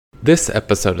This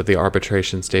episode of the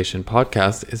Arbitration Station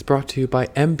podcast is brought to you by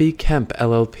MB Kemp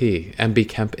LLP. MB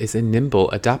Kemp is a nimble,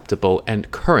 adaptable,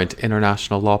 and current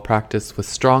international law practice with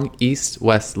strong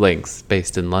east-west links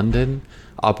based in London,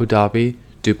 Abu Dhabi,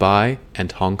 Dubai,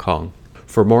 and Hong Kong.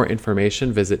 For more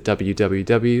information, visit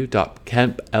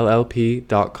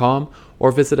www.kempllp.com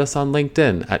or visit us on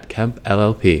LinkedIn at Kemp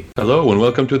LLP. Hello and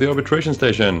welcome to the Arbitration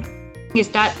Station. Is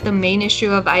that the main issue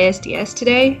of ISDS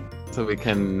today? So we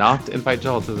can not invite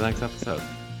Joel to the next episode.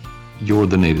 You're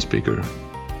the native speaker.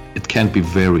 It can't be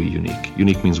very unique.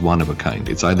 Unique means one of a kind.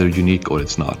 It's either unique or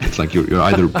it's not. It's like you're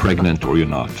either pregnant or you're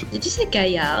not. Did you say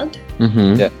Gaillard?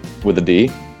 Mm-hmm. Yeah, with a D.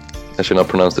 I should not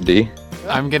pronounce the D.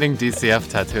 I'm getting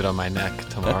DCF tattooed on my neck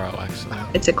tomorrow, actually.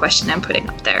 It's a question I'm putting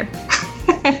up there.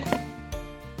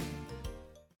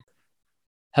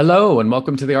 Hello and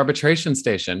welcome to the Arbitration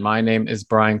Station. My name is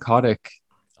Brian Kotick.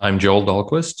 I'm Joel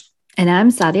Dahlquist. And I'm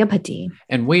Sadia Patti.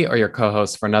 And we are your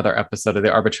co-hosts for another episode of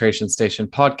the Arbitration Station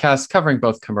podcast covering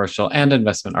both commercial and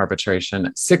investment arbitration,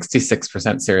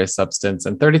 66% serious substance,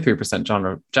 and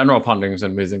 33% general ponderings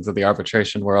and musings of the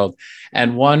arbitration world,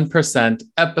 and 1%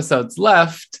 episodes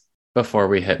left before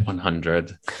we hit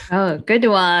 100. Oh, good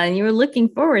one. You were looking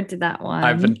forward to that one.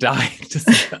 I've been dying to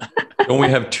say that. Don't we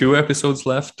have 2 episodes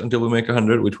left until we make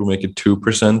 100, which will make it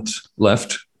 2%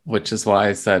 left? Which is why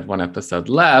I said 1 episode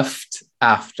left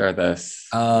after this.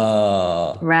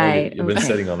 Right. You've been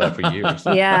sitting on that for years.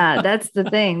 Yeah, that's the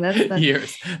thing. That's the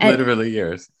years, literally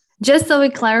years. Just so we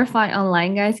clarify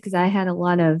online, guys, because I had a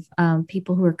lot of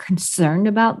people who are concerned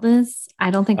about this. I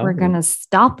don't think we're going to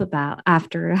stop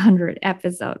after 100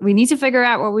 episodes. We need to figure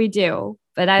out what we do,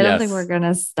 but I don't think we're going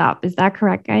to stop. Is that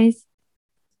correct, guys?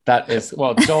 That is,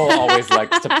 well, Joel always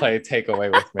likes to play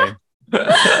takeaway with me.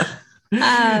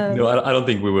 No, I don't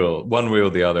think we will. One way or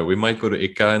the other. We might go to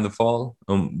ICA in the fall.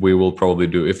 We will probably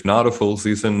do, if not a full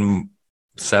season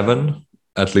 7,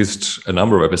 at least a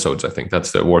number of episodes. I think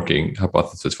that's the working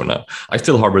hypothesis for now. I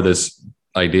still harbor this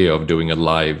idea of doing a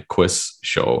live quiz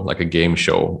show, like a game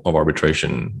show of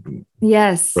arbitration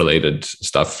related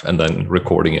stuff, and then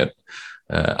recording it.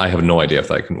 I have no idea if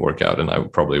that can work out, and I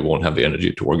probably won't have the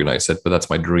energy to organize it, but that's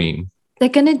my dream. They're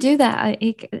going to do that.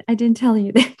 I didn't tell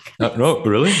you that. No,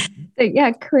 really?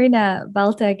 Yeah, Karina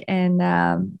Baltek and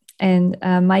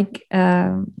Mike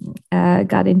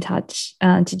got in touch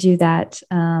to do that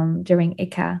during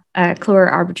ICA,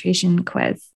 Chlor Arbitration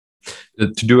Quiz. To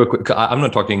do a quick, I'm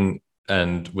not talking,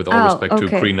 and with all respect to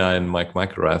Karina and Mike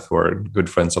McElrath, who are good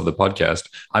friends of the podcast,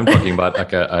 I'm talking about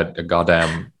like a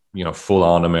goddamn,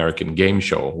 full-on American game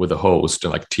show with a host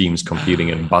and like teams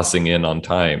competing and buzzing in on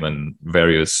time and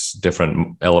various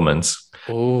different elements.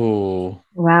 Oh,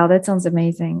 wow, that sounds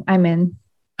amazing. I'm in.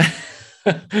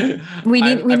 We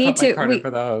need to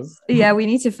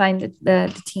find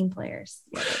the team players.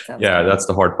 Yeah, that's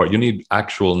the hard part. You need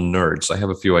actual nerds. I have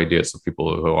a few ideas of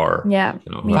people who are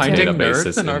finding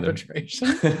nerds in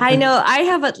arbitration. I know. I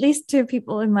have at least 2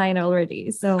 people in mind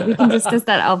already, so we can discuss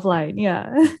that offline.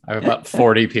 Yeah, I have about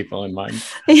 40 people in mind.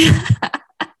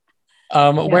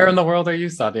 Where in the world are you,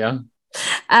 Sadia?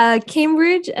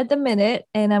 Cambridge at the minute,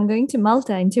 and I'm going to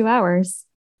Malta in 2 hours.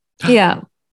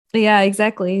 Yeah,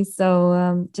 exactly.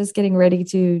 So just getting ready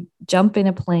to jump in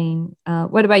a plane.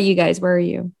 What about you guys? Where are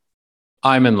you?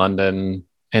 I'm in London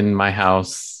in my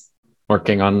house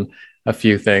working on a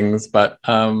few things, but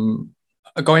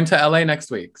going to LA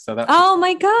next week. So that's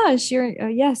my gosh. You're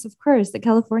yes, of course, the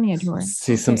California tour.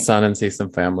 See some sun and see some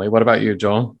family. What about you,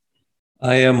 Joel?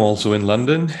 I am also in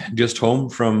London, just home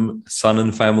from sun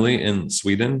and family in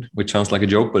Sweden, which sounds like a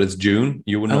joke, but it's June.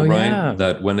 You would know, Brian,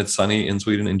 that when it's sunny in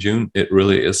Sweden in June, it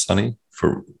really is sunny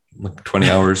for like 20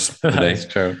 hours a day. That's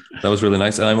true. That was really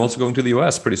nice. And I'm also going to the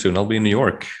US pretty soon. I'll be in New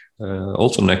York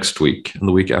also next week and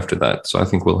the week after that. So I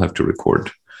think we'll have to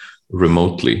record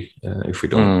remotely if we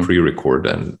don't pre-record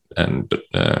and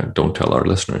don't tell our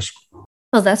listeners.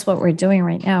 Well, that's what we're doing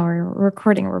right now. We're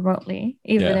recording remotely,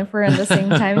 even if we're in the same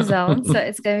time zone. So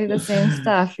it's going to be the same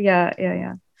stuff. Yeah.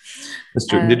 That's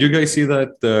true. Did you guys see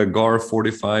that the GAR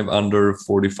 45 under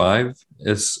 45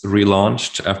 is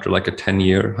relaunched after like a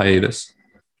 10-year hiatus?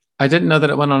 I didn't know that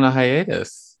it went on a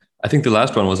hiatus. I think the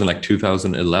last one was in like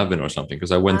 2011 or something,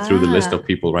 because I went through the list of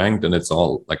people ranked, and it's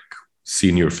all like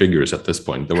senior figures at this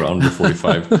point. They were under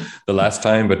 45 the last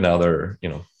time, but now they're,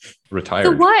 retired.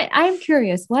 So I'm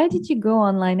curious, why did you go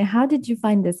online? How did you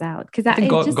find this out? Because I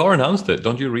think GAR announced it.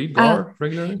 Don't you read GAR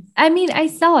regularly? I mean, I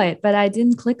saw it, but I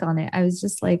didn't click on it. I was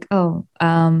just like,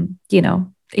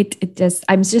 it just,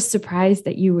 I'm just surprised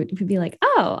that you would be like,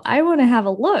 I want to have a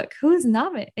look. Who's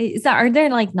nominated? Are there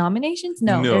like nominations?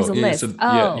 No, there's a list. So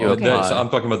I'm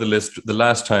talking about the list. The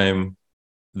last time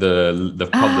the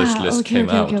published list came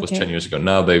out was 10 years ago.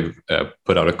 Now they've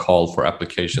put out a call for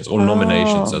applications or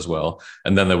nominations as well,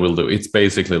 and then they will do. It's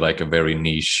basically like a very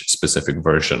niche specific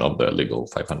version of the legal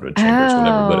 500 chambers,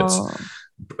 whatever. But it's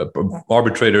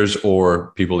arbitrators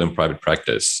or people in private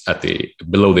practice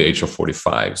below the age of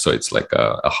 45. So it's like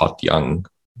a hot young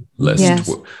list,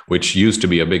 which used to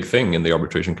be a big thing in the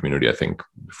arbitration community, I think,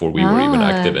 before we were even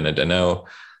active in it, and now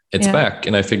it's back.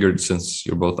 And I figured since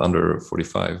you're both under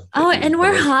 45. And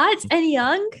we're hot and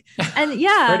young. And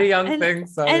pretty young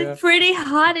things. And pretty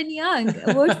hot and young.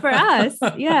 Vote for us.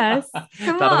 Yes.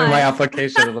 That'll be my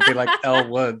application. It'll be like Elle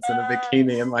Woods in a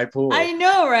bikini in my pool. I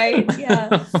know, right?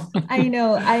 Yeah. I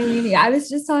know. I mean, I was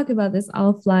just talking about this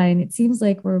offline. It seems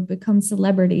like we're become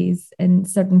celebrities in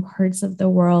certain parts of the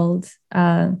world,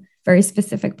 very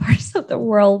specific parts of the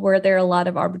world where there are a lot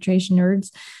of arbitration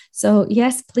nerds. So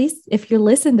yes, please, if you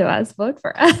listen to us, vote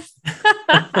for us.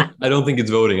 I don't think it's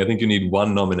voting. I think you need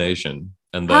one nomination,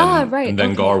 and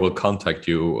then Gar will contact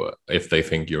you if they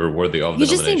think you're worthy of the nomination. You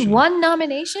just need one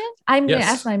nomination? I'm going to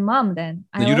ask my mom then.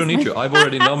 You don't need to. I've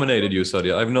already nominated you,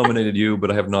 Sadia. I've nominated you,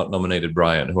 but I have not nominated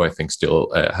Brian, who I think still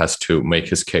has to make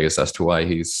his case as to why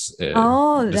he's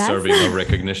deserving of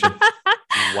recognition.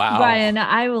 Wow. Brian,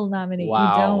 I will nominate you.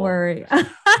 Don't worry.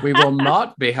 We will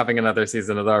not be having another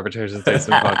season of the Arbitration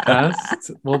Station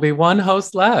podcast. We'll be one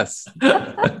host less.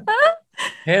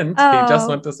 Hint, he just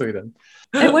went to Sweden.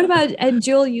 And what about, and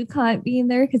Joel, you can't be in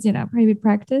there because you're not private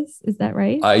practice. Is that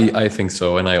right? I think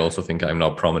so. And I also think I'm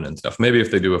not prominent enough. Maybe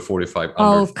if they do a 45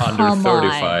 under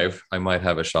 35, I might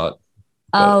have a shot.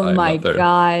 Oh my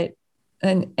God.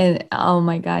 And oh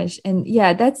my gosh. And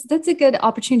yeah, that's a good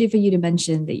opportunity for you to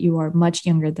mention that you are much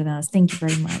younger than us. Thank you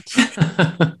very much.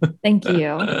 Thank you.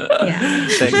 Yeah.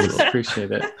 Thanks. Appreciate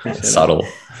it. Subtle.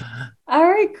 All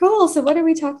right, cool. So what are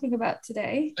we talking about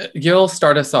today? You'll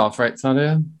start us off, right,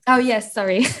 Sadia? Oh, yes.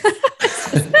 Sorry.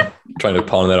 Trying to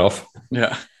pawn that off.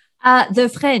 Yeah. The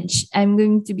French. I'm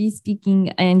going to be speaking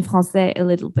in Français a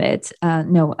little bit.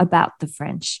 About the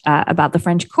French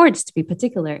courts to be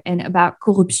particular, and about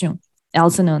corruption,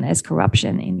 also known as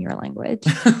corruption in your language.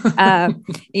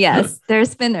 Yes,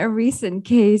 there's been a recent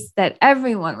case that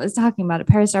everyone was talking about at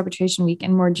Paris Arbitration Week,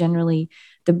 and more generally,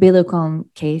 the Bilocon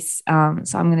case. So I'm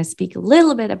going to speak a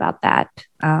little bit about that.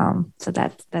 So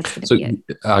that's going to be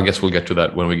it. I guess we'll get to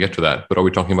that when we get to that. But are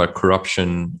we talking about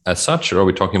corruption as such, or are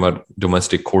we talking about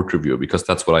domestic court review? Because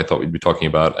that's what I thought we'd be talking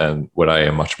about, and what I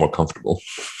am much more comfortable.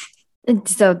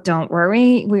 So don't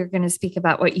worry. We're going to speak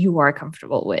about what you are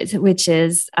comfortable with, which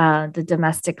is the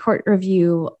domestic court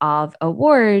review of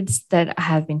awards that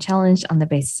have been challenged on the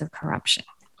basis of corruption.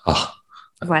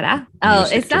 Voilà. Oh,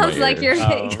 it sounds like you're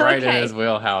right in his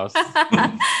wheelhouse.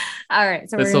 All right.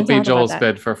 So this will be Joel's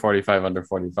bid for 45 under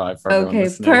 45. For okay,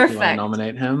 perfect. If you want to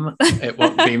nominate him, it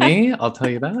won't be me. I'll tell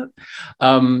you that.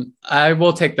 I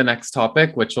will take the next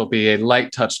topic, which will be a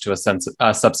light touch to a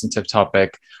substantive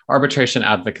topic: arbitration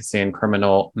advocacy in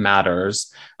criminal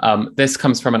matters. This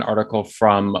comes from an article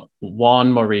from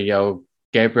Juan Murillo,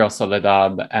 Gabriel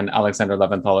Soledad, and Alexander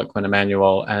Leventhal at Quinn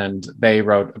Emanuel, and they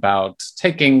wrote about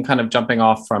jumping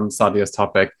off from Sadia's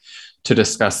topic to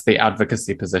discuss the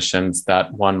advocacy positions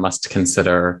that one must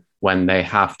consider when they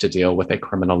have to deal with a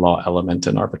criminal law element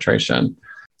in arbitration.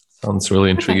 Sounds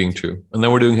really intriguing too. And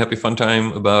then we're doing Happy Fun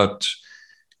Time about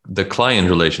the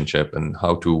client relationship and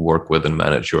how to work with and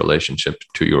manage your relationship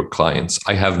to your clients.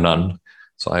 I have none,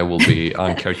 so I will be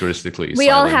uncharacteristically We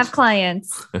all have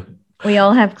clients. We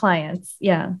all have clients.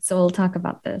 Yeah. So we'll talk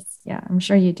about this. Yeah, I'm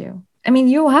sure you do. I mean,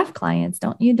 you have clients,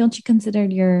 don't you? Don't you consider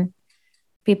your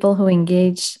people who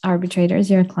engage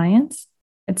arbitrators your clients?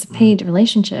 It's a paid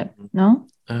relationship, no?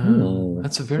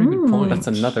 That's a very good point. That's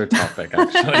another topic,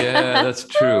 actually. Yeah, that's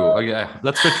true. Yeah,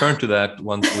 let's return to that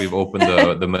once we've opened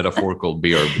the metaphorical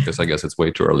beer, because I guess it's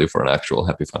way too early for an actual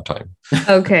Happy Fun Time.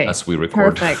 Okay. As we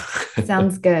record. Perfect.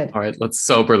 Sounds good. All right, let's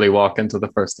soberly walk into the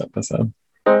first episode.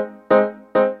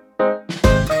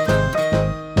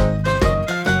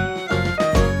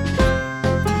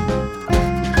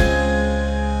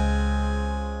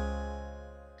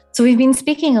 So we've been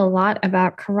speaking a lot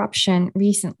about corruption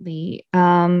recently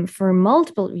for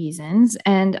multiple reasons,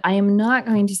 and I am not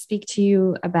going to speak to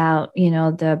you about,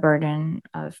 the burden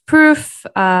of proof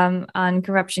on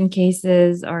corruption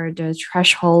cases or the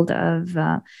threshold of,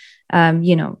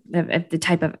 the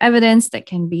type of evidence that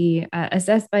can be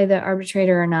assessed by the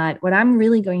arbitrator or not. What I'm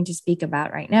really going to speak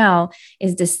about right now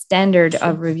is the standard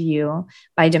of review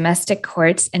by domestic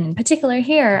courts. And in particular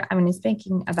here, I'm going to be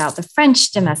speaking about the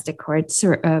French domestic courts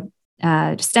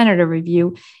standard of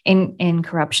review in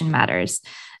corruption matters.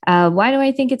 Why do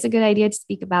I think it's a good idea to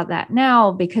speak about that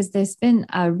now? Because there's been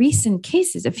recent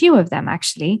cases, a few of them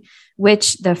actually,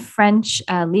 which the French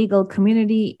legal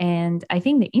community and I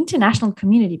think the international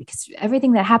community, because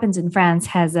everything that happens in France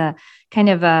has a kind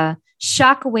of a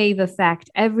shockwave effect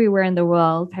everywhere in the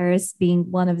world, Paris being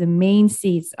one of the main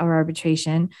seats of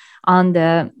arbitration on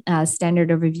the standard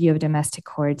of review of domestic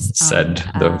courts. Said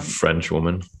the French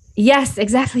woman. Yes,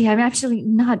 exactly. I'm actually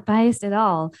not biased at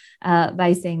all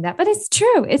by saying that, but it's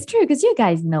true. It's true because you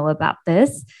guys know about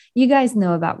this. You guys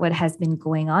know about what has been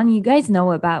going on. You guys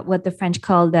know about what the French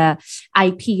call the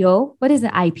IPO. What is the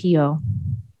IPO?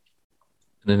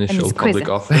 An initial public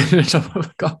offering.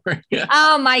 Yeah.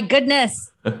 Oh my goodness.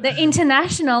 The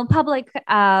international public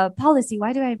policy.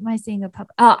 Why am I saying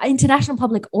international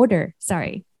public order?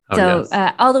 Sorry.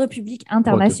 Ordre public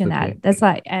international. That's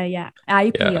why, IPO.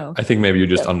 Yeah, I think maybe you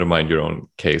just undermined your own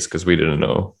case because we didn't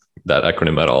know that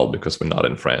acronym at all because we're not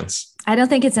in France. I don't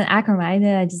think it's an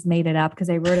acronym. I just made it up because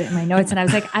I wrote it in my notes and I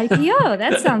was like, IPO.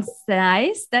 That sounds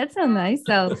nice. That sounds nice.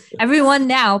 So everyone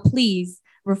now, please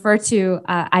refer to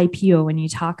IPO when you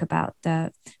talk about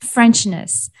the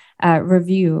Frenchness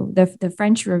review, the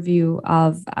French review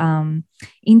of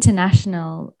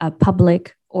international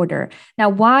public order. Now,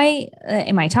 why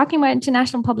am I talking about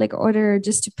international public order?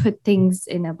 Just to put things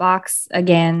in a box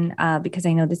again, because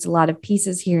I know there's a lot of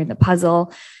pieces here in the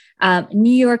puzzle.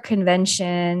 New York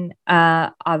Convention,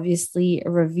 obviously a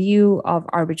review of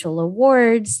arbitral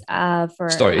awards for...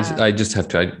 Sorry, I just have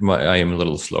to, I am a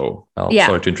little slow.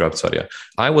 Sorry to interrupt, Sadia.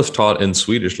 I was taught in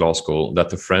Swedish law school that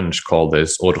the French call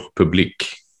this ordre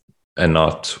public and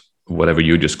not whatever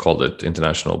you just called it,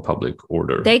 international public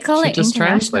order. They call it just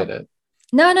international. translate it.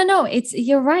 No.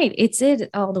 You're right. It's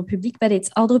ordre public, but it's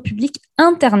ordre public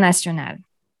international.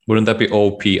 Wouldn't that be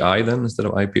OPI then instead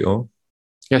of IPO?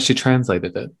 Yeah, she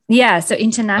translated it. Yeah, so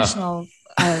international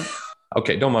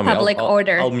okay, don't mind me. Public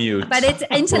order. I'll mute. But it's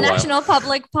international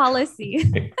public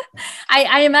policy.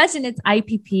 I imagine it's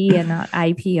IPP and not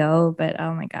IPO, but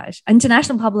oh my gosh.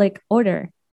 International public order.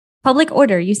 Public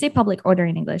order. You say public order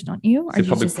in English, don't you? Or say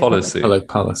public policy. Public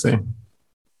policy.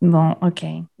 Well,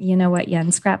 okay. You know what,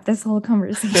 Yen? Scrap this whole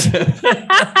conversation.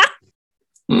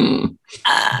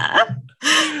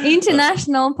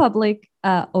 International public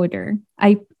order.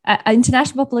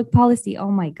 International public policy. Oh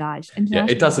my gosh. Yeah,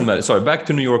 it doesn't matter. Sorry, back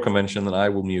to New York Convention, and I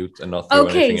will mute and not throw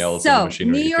anything else in the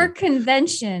machinery. New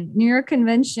York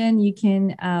Convention, you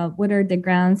can, what are the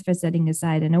grounds for setting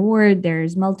aside an award?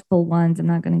 There's multiple ones. I'm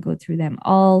not going to go through them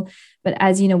all. But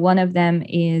as you know, one of them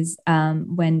is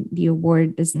when the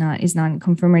award is not in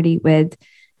conformity with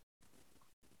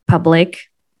public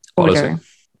order.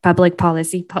 Public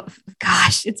policy.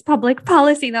 Gosh, it's public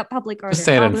policy, not public order. Just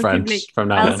say it in French from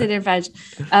now on. I'll say it in French.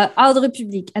 Ordre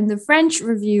public. And the French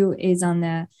review is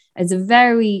a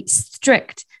very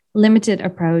strict, limited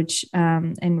approach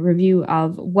and review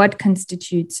of what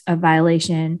constitutes a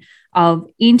violation of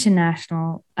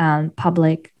international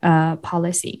public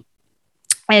policy.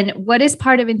 And what is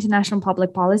part of international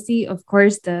public policy? Of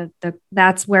course,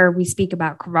 that's where we speak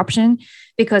about corruption,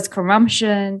 because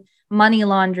corruption, money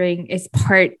laundering is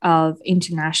part of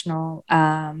international,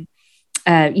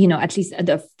 at least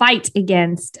the fight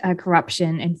against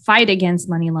corruption and fight against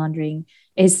money laundering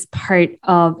is part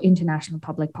of international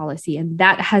public policy. And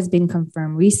that has been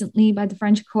confirmed recently by the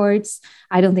French courts.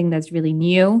 I don't think that's really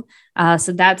new.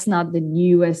 So that's not the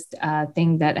newest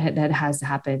thing that has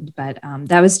happened, but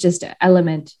that was just an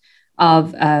element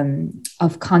of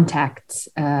contact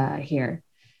here.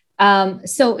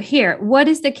 So here, what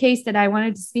is the case that I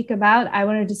wanted to speak about? I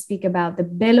wanted to speak about the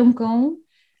Belumkong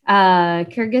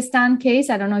Kyrgyzstan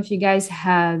case. I don't know if you guys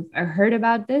have heard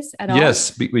about this at all. Yes,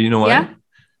 but you know what? Yeah?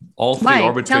 All three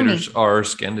arbitrators are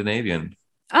Scandinavian.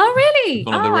 Oh, really? It's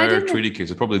one of the rare treaty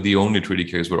cases, probably the only treaty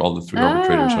case where all the three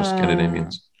arbitrators are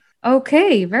Scandinavians.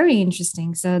 Okay, very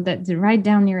interesting. So that's right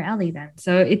down your alley then.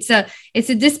 So it's a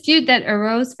dispute that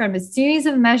arose from a series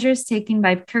of measures taken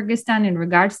by Kyrgyzstan in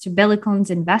regards to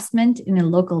Belikon's investment in a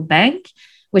local bank,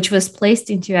 which was placed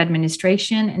into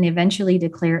administration and eventually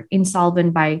declared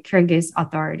insolvent by Kyrgyz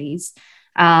authorities.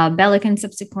 Belikon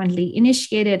subsequently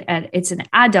initiated it's an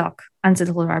ad hoc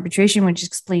unsettled arbitration, which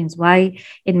explains why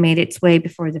it made its way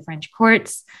before the French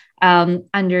courts.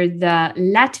 Under the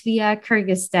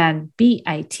Latvia-Kyrgyzstan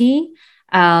BIT,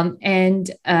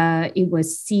 and it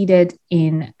was seated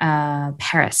in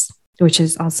Paris. which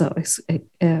is also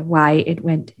why it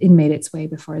made its way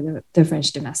before the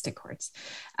French domestic courts.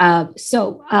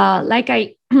 Like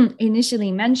I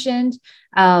initially mentioned,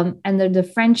 under the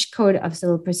French Code of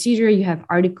Civil Procedure, you have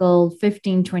Article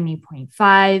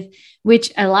 1520.5,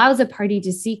 which allows a party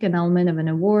to seek annulment of an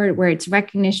award where its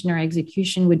recognition or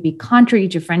execution would be contrary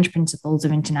to French principles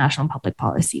of international public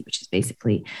policy, which is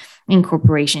basically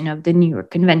incorporation of the New York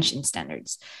Convention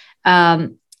standards.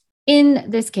 In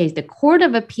this case, the Court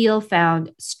of Appeal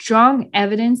found strong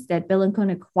evidence that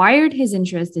Belancon acquired his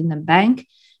interest in the bank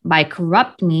by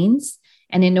corrupt means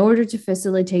and in order to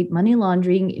facilitate money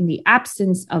laundering in the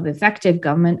absence of effective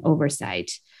government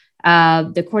oversight.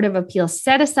 The Court of Appeal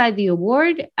set aside the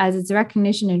award as its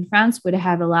recognition in France would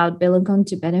have allowed Belancon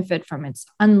to benefit from its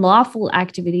unlawful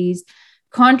activities,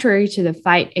 contrary to the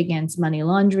fight against money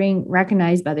laundering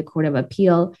recognized by the Court of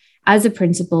Appeal as a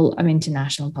principle of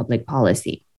international public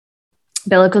policy.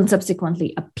 Belancon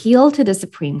subsequently appealed to the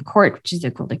Supreme Court, which is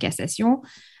the Cour de Cassation,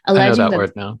 alleging that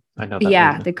word now. I know that.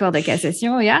 Yeah, word. The Cour de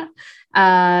Cassation, yeah.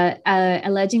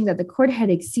 Alleging that the court had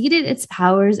exceeded its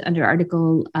powers under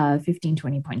Article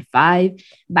 1520.5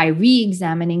 by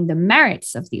re-examining the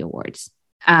merits of the awards,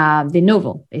 de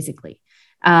novo, basically,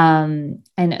 and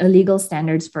illegal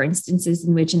standards for instances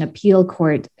in which an appeal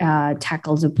court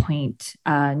tackles a point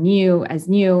new, as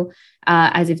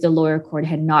if the lower court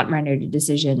had not rendered a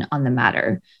decision on the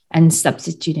matter and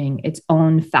substituting its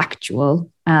own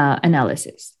factual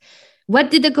analysis.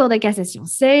 What did the Cour de Cassation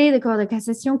say? The Cour de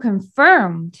Cassation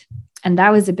confirmed, and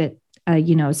that was a bit,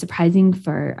 surprising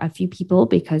for a few people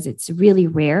because it's really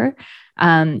rare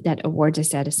that awards are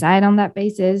set aside on that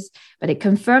basis. But it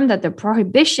confirmed that the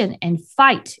prohibition and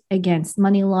fight against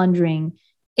money laundering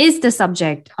is the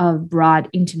subject of broad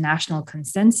international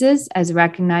consensus as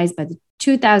recognized by the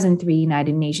 2003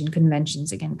 United Nations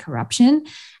Conventions Against Corruption,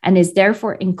 and is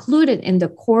therefore included in the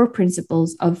core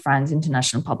principles of France's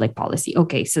international public policy.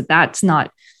 Okay, so that's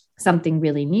not something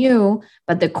really new,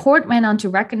 but the court went on to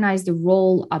recognize the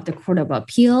role of the Court of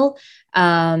Appeal.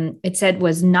 It said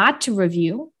was not to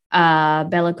review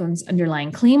Belancon's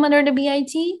underlying claim under the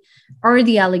BIT or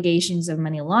the allegations of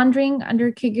money laundering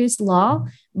under Kyrgyz law,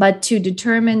 but to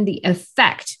determine the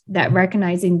effect that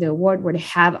recognizing the award would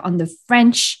have on the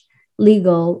French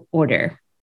legal order.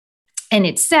 And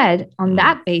it said on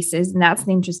that basis, and that's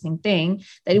the interesting thing,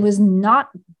 that it was not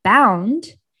bound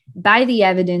by the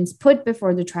evidence put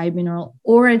before the tribunal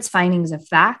or its findings of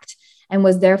fact, and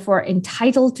was therefore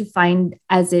entitled to find,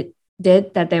 as it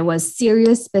did, that there was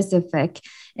serious, specific,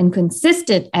 and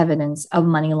consistent evidence of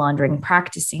money laundering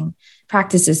practices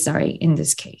in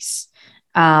this case.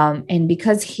 And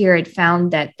because here it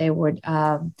found that there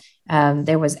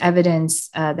was evidence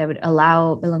that would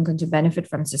allow Belancon to benefit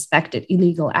from suspected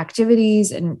illegal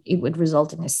activities, and it would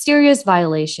result in a serious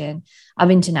violation of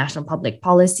international public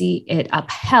policy, it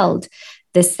upheld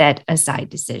the set-aside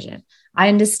decision. I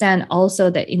understand also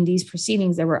that in these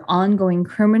proceedings, there were ongoing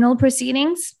criminal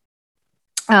proceedings,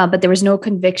 but there was no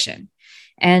conviction.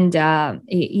 And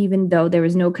even though there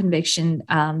was no conviction,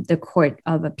 the Court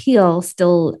of Appeal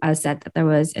still said that there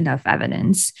was enough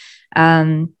evidence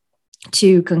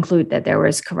to conclude that there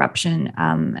was corruption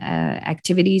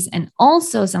activities. And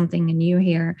also something new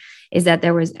here is that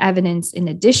there was evidence in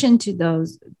addition to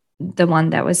the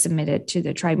one that was submitted to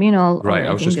the tribunal. Right.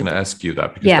 I was just going to ask you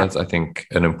that because that's, I think,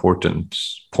 an important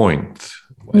point.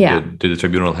 Did the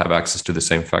tribunal have access to the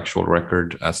same factual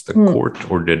record as the court,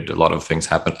 or did a lot of things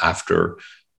happen after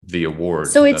the award?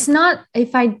 So it's not,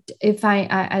 if I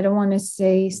don't want to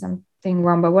say something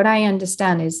wrong, but what I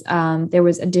understand is there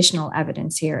was additional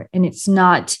evidence here, and it's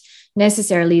not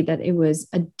necessarily that it was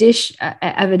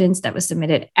evidence that was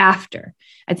submitted after.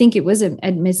 I think it was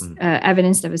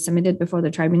evidence that was submitted before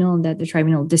the tribunal and that the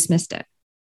tribunal dismissed it,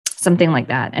 something like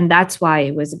that. And that's why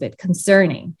it was a bit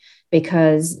concerning,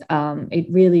 because it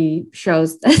really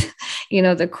shows that,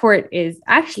 the court is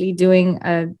actually doing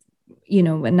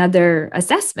another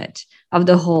assessment of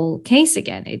the whole case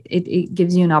again. It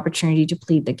gives you an opportunity to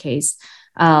plead the case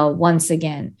once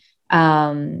again.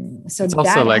 So it's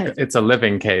also it's a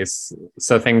living case,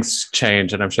 so things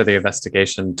change, and I'm sure the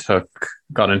investigation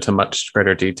got into much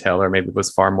greater detail, or maybe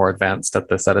was far more advanced at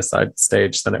the set-aside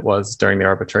stage than it was during the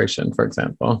arbitration, for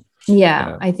example.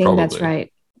 Yeah, I think probably. That's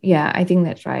right. Yeah, I think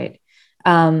that's right.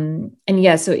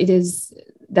 So it is.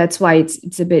 That's why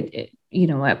it's a bit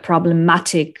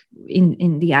problematic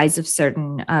in the eyes of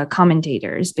certain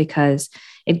commentators, because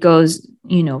it goes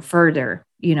further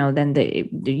than the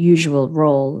usual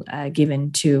role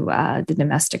given to the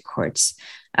domestic courts.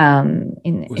 Some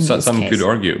could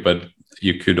argue, but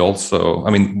you could also,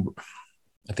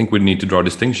 I think we need to draw a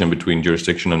distinction between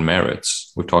jurisdiction and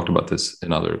merits. We've talked about this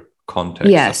in other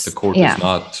context. Yes. That the court is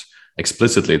not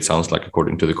explicitly, it sounds like,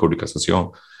 according to the Code de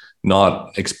Cassation, not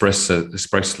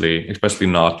expressly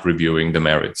not reviewing the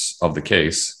merits of the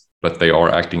case, but they are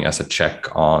acting as a check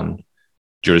on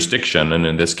jurisdiction. And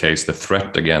in this case, the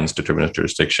threat against determinate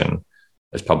jurisdiction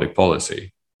is public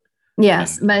policy.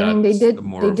 Yes, and but I mean, they did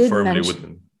firmly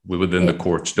mention within the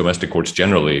courts. Domestic courts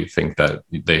generally think that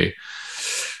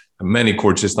many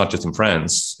courts, it's not just in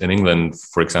France. In England,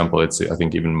 for example, it's, I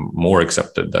think, even more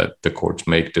accepted that the courts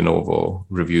make de novo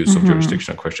reviews of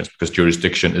jurisdictional questions, because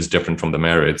jurisdiction is different from the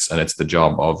merits, and it's the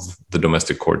job of the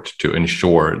domestic court to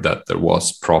ensure that there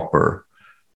was proper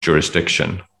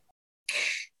jurisdiction.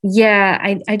 Yeah,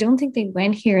 I don't think they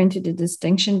went here into the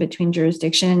distinction between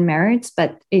jurisdiction and merits,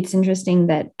 but it's interesting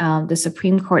that the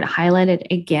Supreme Court highlighted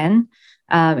again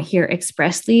here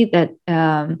expressly that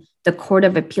the Court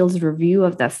of Appeals review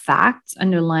of the facts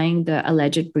underlying the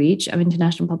alleged breach of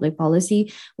international public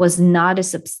policy was not a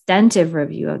substantive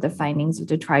review of the findings of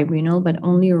the tribunal, but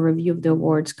only a review of the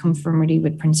award's conformity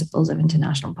with principles of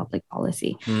international public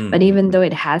policy. But even though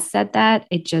it has said that,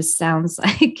 it just sounds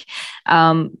like,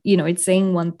 it's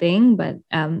saying one thing, but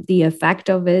the effect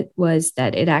of it was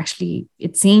that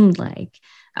it seemed like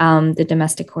the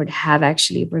domestic court have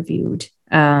actually reviewed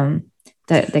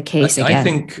the case again. I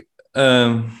think,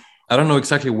 I don't know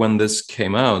exactly when this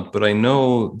came out, but I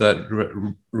know that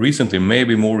recently,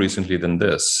 maybe more recently than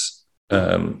this,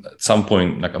 at some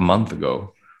point, like a month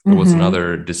ago, there was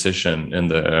another decision in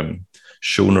the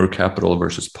Schoner Capital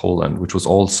versus Poland, which was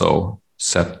also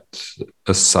set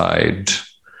aside.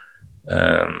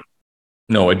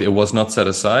 No, it was not set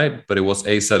aside, but it was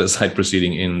a set aside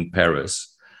proceeding in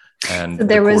Paris. And so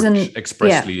there was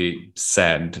expressly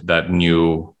said that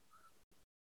new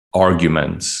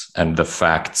arguments and the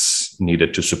facts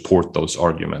needed to support those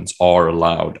arguments are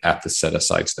allowed at the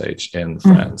set-aside stage in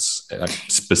France.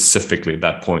 Specifically,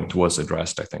 that point was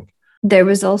addressed, I think. There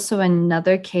was also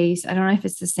another case. I don't know if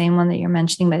it's the same one that you're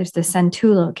mentioning, but it's the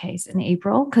Santulo case in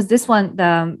April, because this one,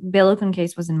 the Billikon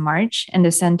case, was in March, and the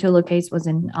Santulo case was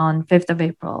on 5th of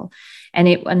April. And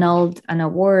it annulled an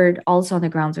award also on the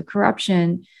grounds of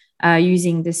corruption,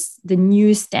 using the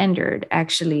new standard,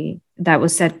 actually, that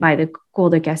was set by the Cour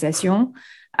de Cassation,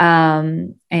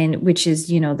 and which is,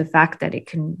 the fact that it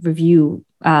can review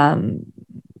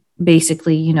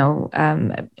basically,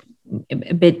 a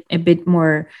bit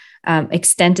more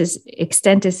extent.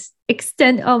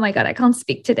 Oh my God, I can't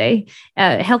speak today.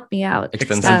 Help me out.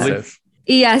 Extensively.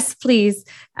 Yes, please.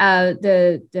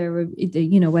 The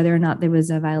whether or not there was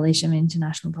a violation of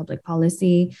international public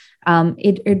policy.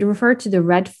 It referred to the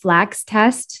red flags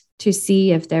test to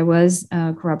see if there was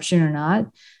corruption or not.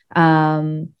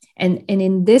 And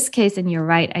in this case, and you're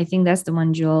right, I think that's the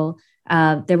one, Joel.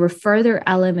 There were further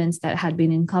elements that had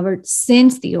been uncovered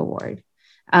since the award,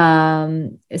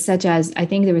 such as, I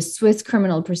think there was Swiss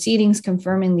criminal proceedings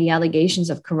confirming the allegations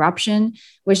of corruption,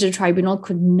 which the tribunal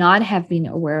could not have been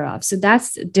aware of. So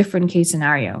that's a different case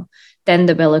scenario than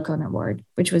the Billikon award,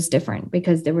 which was different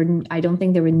because I don't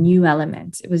think there were new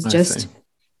elements. It was just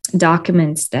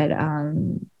documents that,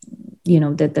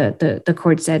 that the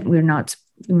court said we're not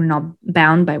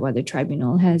bound by what the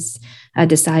tribunal has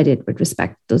decided with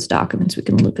respect to those documents. We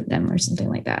can look at them or something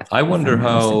like that. I wonder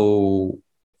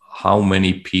how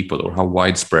many people or how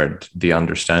widespread the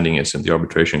understanding is in the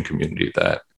arbitration community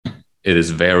that it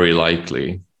is very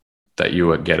likely that you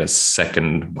would get a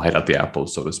second bite at the apple,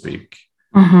 so to speak,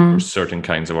 for certain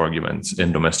kinds of arguments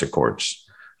in domestic courts.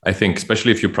 I think,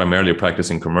 especially if you're primarily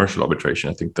practicing commercial arbitration,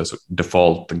 I think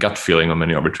the gut feeling of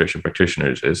many arbitration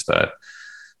practitioners is that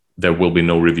there will be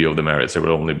no review of the merits. There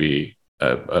will only be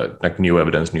like new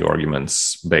evidence, new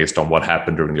arguments based on what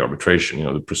happened during the arbitration,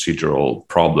 the procedural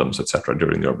problems, etc.,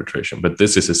 during the arbitration. But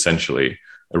this is essentially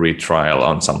a retrial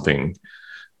on something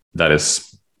that is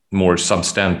more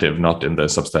substantive, not in the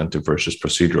substantive versus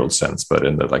procedural sense, but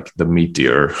in the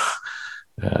meatier,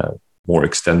 more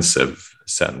extensive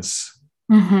sense.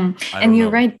 And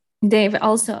you're right, Dave.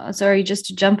 Also, sorry, just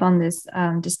to jump on this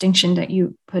distinction that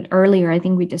you put earlier, I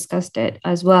think we discussed it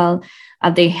as well.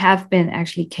 They have been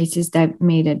actually cases that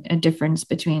made a difference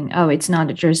between, it's not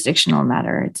a jurisdictional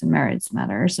matter, it's a merits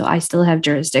matter. So I still have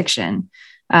jurisdiction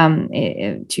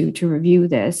to review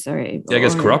this. I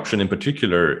guess corruption in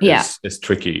particular is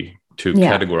tricky to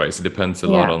categorize. It depends a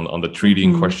lot on the treaty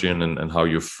in question and how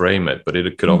you frame it. But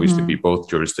it could obviously be both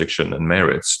jurisdiction and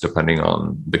merits, depending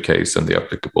on the case and the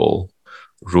applicable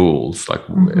rules. Like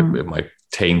it might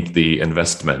taint the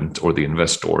investment or the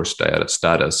investor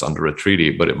status under a treaty,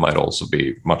 but it might also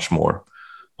be much more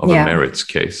of a merits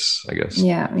case, I guess.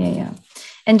 Yeah.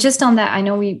 And just on that, I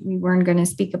know we weren't going to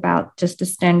speak about just the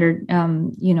standard,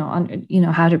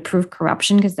 how to prove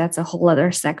corruption, because that's a whole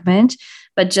other segment.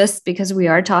 But just because we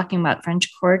are talking about French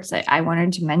courts, I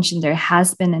wanted to mention there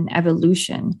has been an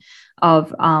evolution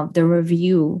of the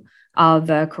review of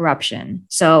corruption.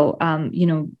 So,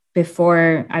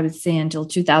 before, I would say until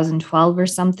 2012 or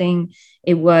something,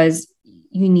 it was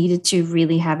you needed to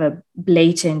really have a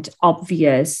blatant,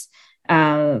 obvious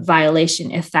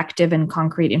violation, effective and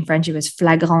concrete. In French, it was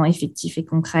flagrant, effectif et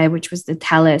concret, which was the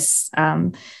Thales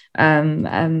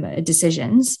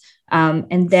decisions.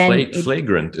 And then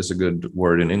flagrant is a good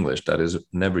word in English that is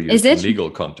never used in legal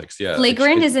context. Yeah,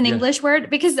 flagrant is an English word,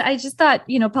 because I just thought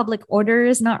public order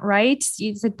is not right.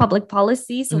 You said public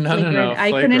policy, so flagrant. No.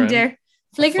 I couldn't dare.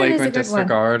 Flagrant is a good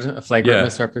disregard, one. A flagrant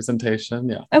misrepresentation.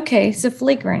 Yeah. Okay, so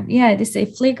flagrant. Yeah, they say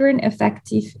flagrant,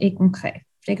 effectif et concret.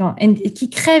 Flagrant. And qui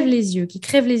crève les yeux. Qui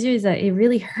crève les yeux is that it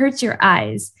really hurts your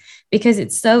eyes because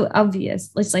it's so obvious.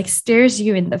 It's like stares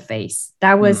you in the face.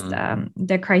 That was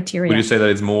the criteria. Would you say that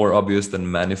it's more obvious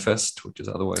than manifest, which is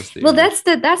otherwise the Well, that's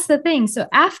the thing. So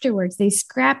afterwards, they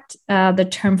scrapped the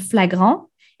term flagrant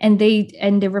and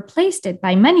they replaced it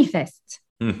by manifeste.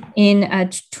 In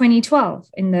 2012,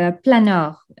 in the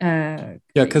Planor.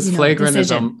 Because flagrant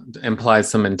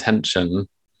implies some intention,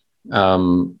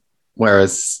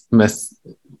 whereas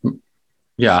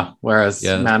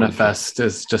manifest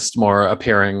is just more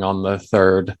appearing on the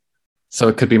third. So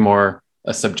it could be more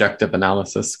a subjective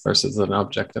analysis versus an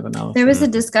objective analysis. There was a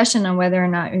discussion on whether or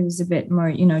not it was a bit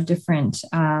more, different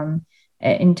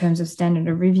in terms of standard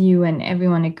of review, and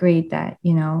everyone agreed that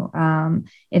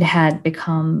it had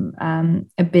become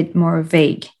a bit more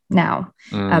vague now.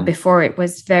 Before it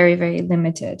was very, very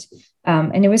limited,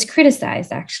 and it was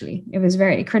criticized. Actually, it was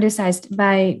very criticized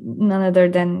by none other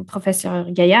than Professor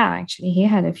Gaillard. Actually, he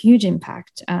had a huge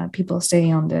impact. People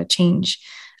say on the change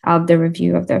of the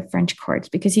review of the French courts,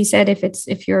 because he said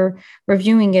if you're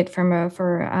reviewing it from a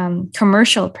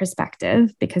commercial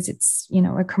perspective, because it's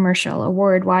a commercial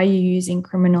award, why are you using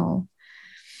criminal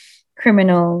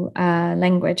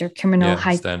language or criminal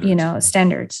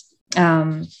standards?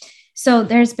 So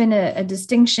there's been a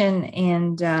distinction,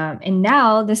 and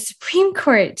now the Supreme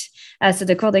Court, so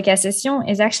the Cour de cassation,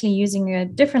 is actually using a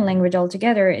different language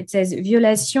altogether. It says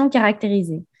violation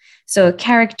caractérisée, so a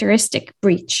characteristic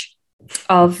breach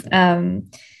of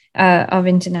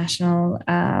international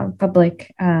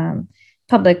public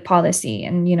policy,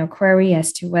 and query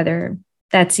as to whether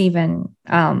that's even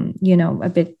a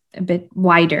bit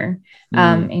wider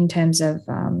in terms of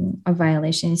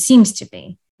violation. It seems to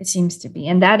be,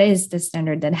 and that is the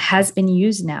standard that has been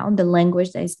used now. The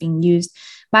language that is being used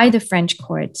by the French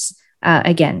courts.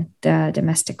 Again, the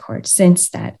domestic court,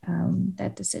 since that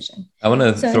decision. I want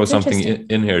to throw something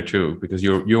in here too, because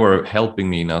you are helping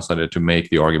me now, Sadia, to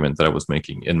make the argument that I was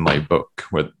making in my book,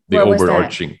 where the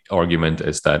overarching argument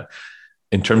is that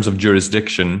in terms of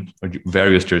jurisdiction or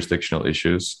various jurisdictional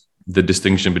issues, the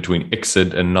distinction between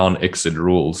ICSID and non-ICSID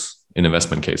rules in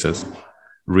investment cases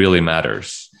really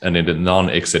matters. And in the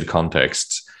non-ICSID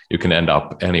context, you can end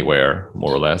up anywhere,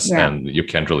 more or less, and you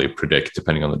can't really predict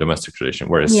depending on the domestic tradition,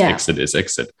 whereas ICSID is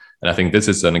ICSID. And I think this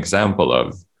is an example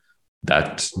of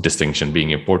that distinction being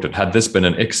important. Had this been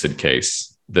an ICSID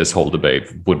case, this whole debate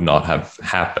would not have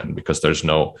happened, because there's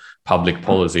no public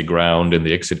policy ground in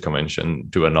the ICSID Convention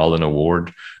to annul an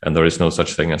award, and there is no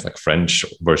such thing as like French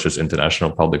versus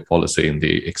international public policy in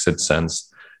the ICSID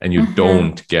sense. And you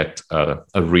don't get a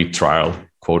retrial,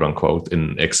 quote unquote,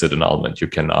 in ICSID annulment. You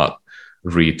cannot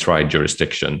retry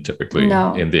jurisdiction typically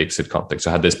in the ICSID context.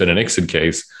 So had this been an ICSID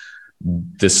case,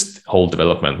 this whole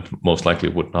development most likely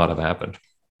would not have happened.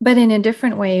 But in a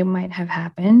different way, it might have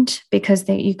happened, because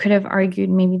you could have argued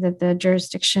maybe that the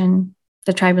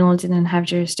tribunal didn't have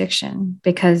jurisdiction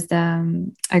because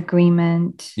the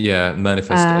agreement.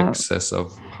 Manifest excess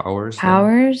of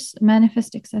powers.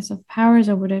 Manifest excess of powers,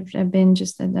 or would it have been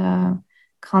just that the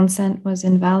consent was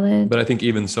invalid? But I think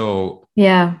even so,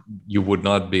 you would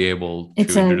not be able to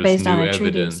introduce new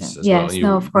evidence as well.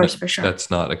 No, of course, for sure.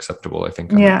 That's not acceptable, I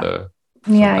think, under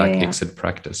the ICSID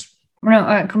practice. No,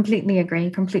 I completely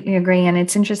agree. And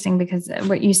it's interesting because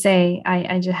what you say,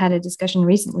 I just had a discussion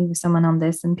recently with someone on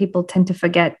this, and people tend to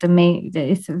forget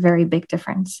it's a very big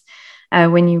difference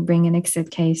when you bring an ICSID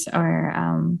case or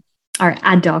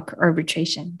ad hoc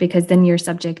arbitration, because then you're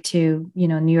subject to,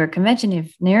 New York Convention.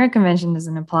 If New York Convention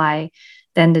doesn't apply,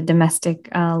 then the domestic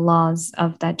laws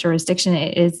of that jurisdiction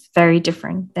is very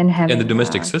different than having. And the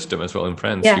domestic system as well in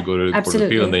France, you go to the Court of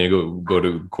Appeal, and then you go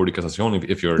to Court de Cassation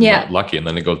if you're not lucky, and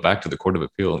then it goes back to the Court of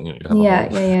Appeal, and you have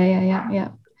a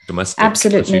whole domestic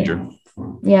procedure.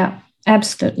 Yeah,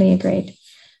 absolutely agreed.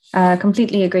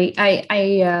 Completely agree.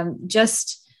 I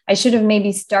should have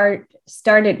maybe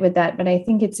started with that, but I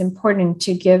think it's important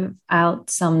to give out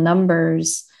some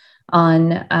numbers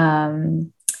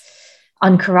on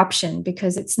corruption,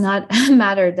 because it's not a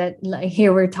matter that, like,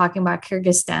 here we're talking about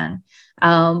Kyrgyzstan,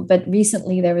 but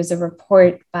recently there was a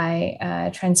report by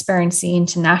Transparency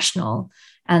International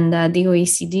and the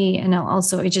OECD, and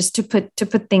also just to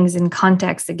put things in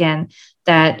context again,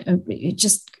 that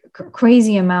just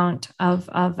crazy amount of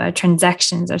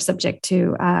transactions are subject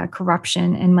to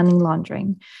corruption and money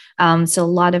laundering. So a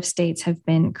lot of states have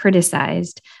been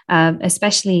criticized,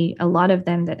 especially a lot of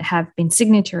them that have been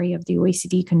signatory of the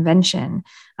OECD Convention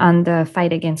on the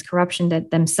fight against corruption,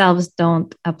 that themselves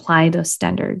don't apply those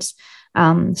standards.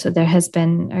 So there has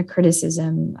been a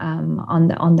criticism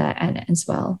on that end as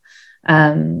well.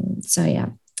 So yeah.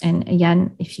 And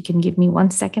again, if you can give me 1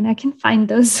 second, I can find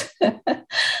those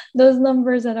those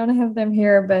numbers. I don't have them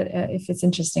here, but if it's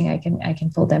interesting, I can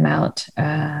pull them out.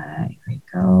 Here we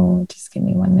go. Just give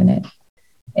me 1 minute.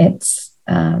 It's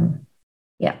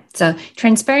So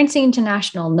Transparency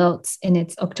International notes in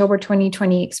its October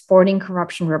 2020 Exporting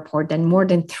Corruption Report that more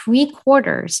than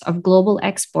 3/4 of global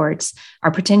exports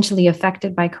are potentially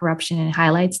affected by corruption, and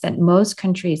highlights that most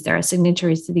countries that are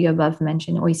signatories to the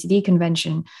above-mentioned OECD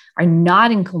Convention are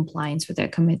not in compliance with their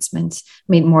commitments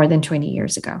made more than 20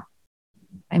 years ago.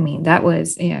 I mean, that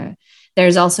was,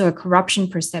 There's also a corruption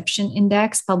perception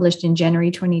index published in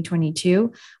January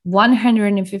 2022.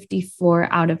 154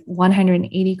 out of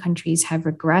 180 countries have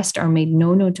regressed or made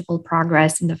no notable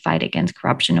progress in the fight against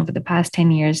corruption over the past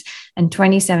 10 years, and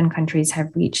 27 countries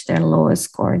have reached their lowest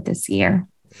score this year.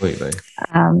 So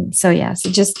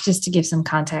just to give some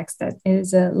context, that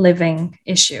is a living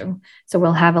issue. So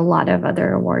we'll have a lot of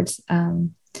other awards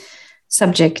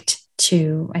subject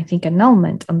to, I think,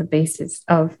 annulment on the basis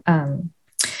of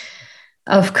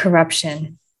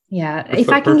corruption. Yeah. If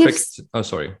I can give... Oh,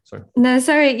 sorry. No,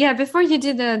 sorry. Yeah. Before you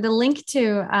do the link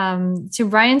to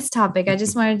Brian's topic, I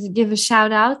just wanted to give a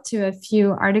shout out to a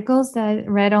few articles that I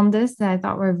read on this that I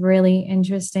thought were really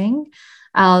interesting.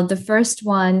 The first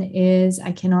one is,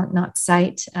 I cannot not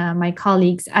cite my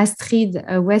colleagues Astrid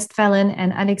Westphalen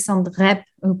and Alexandre Repp,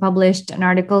 who published an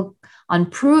article on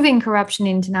proving corruption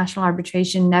in international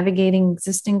arbitration, navigating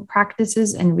existing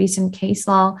practices and recent case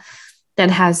law, that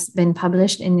has been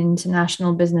published in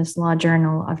International Business Law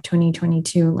Journal of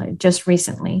 2022, just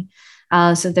recently.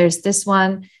 So there's this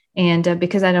one. And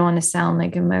because I don't want to sound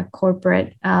like I'm a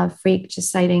corporate freak,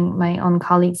 just citing my own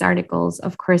colleagues' articles,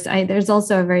 of course, there's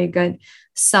also a very good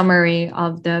summary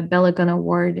of the Belagon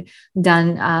Award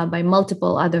done by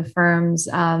multiple other firms.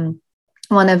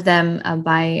 One of them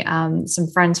by some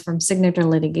friends from Signature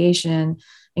Litigation,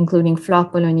 including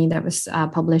Flore Polony, that was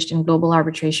published in Global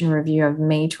Arbitration Review of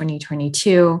May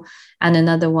 2022, and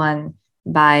another one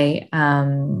by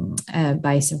some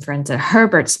friends at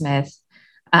Herbert Smith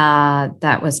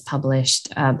that was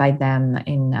published by them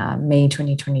in May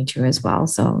 2022 as well.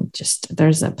 So just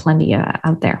there's plenty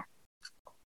out there.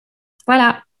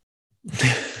 Voila.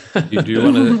 Do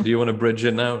you want to bridge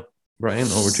it now,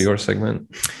 Brian, over to your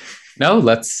segment? No,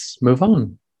 let's move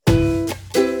on.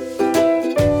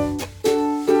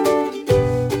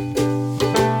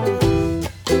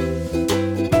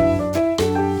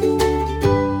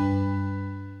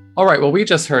 All right, well, we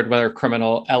just heard whether a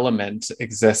criminal element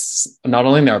exists not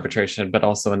only in the arbitration, but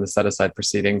also in the set-aside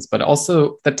proceedings, but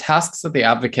also the tasks of the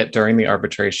advocate during the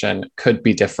arbitration could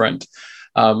be different.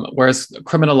 Whereas a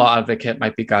criminal law advocate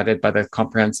might be guided by the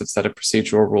comprehensive set of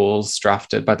procedural rules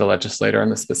drafted by the legislator in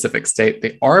the specific state,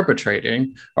 the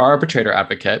arbitrator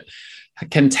advocate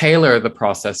can tailor the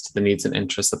process to the needs and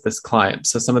interests of this client.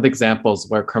 So some of the examples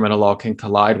where criminal law can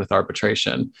collide with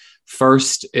arbitration.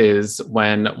 First is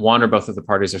when one or both of the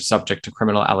parties are subject to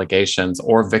criminal allegations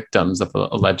or victims of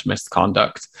alleged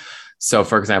misconduct. So,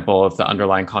 for example, if the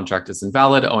underlying contract is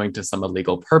invalid owing to some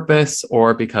illegal purpose,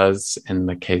 or because in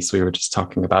the case we were just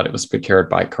talking about, it was procured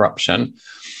by corruption.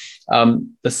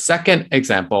 The second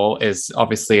example is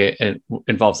obviously it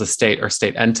involves a state or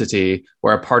state entity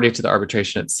where a party to the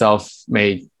arbitration itself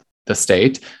the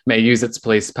state may use its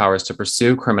police powers to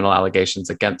pursue criminal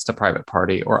allegations against a private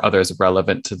party or others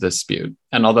relevant to the dispute.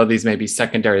 And although these may be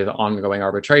secondary to the ongoing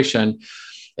arbitration,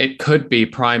 it could be a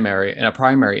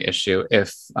primary issue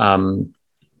if a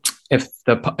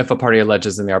party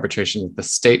alleges in the arbitration that the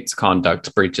state's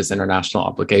conduct breaches international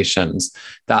obligations,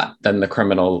 that then the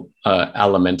criminal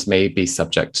element may be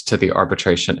subject to the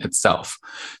arbitration itself.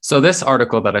 So this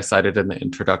article that I cited in the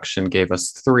introduction gave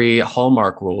us 3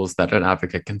 hallmark rules that an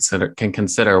advocate can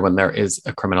consider when there is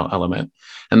a criminal element.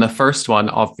 And the first one,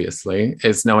 obviously,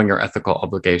 is knowing your ethical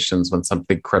obligations when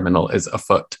something criminal is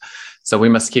afoot. So we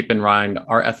must keep in mind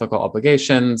our ethical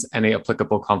obligations, any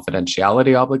applicable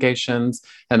confidentiality obligations,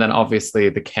 and then obviously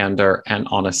the candor and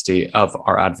honesty of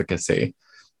our advocacy.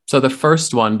 So the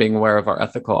first one, being aware of our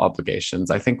ethical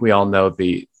obligations, I think we all know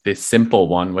the simple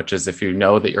one, which is if you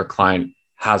know that your client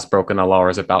has broken the law or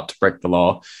is about to break the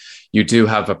law, you do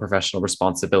have a professional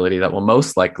responsibility that will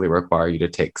most likely require you to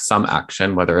take some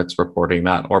action, whether it's reporting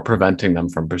that or preventing them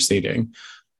from proceeding.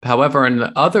 However,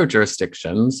 in other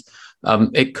jurisdictions,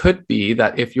 it could be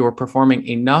that if you're performing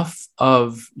enough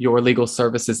of your legal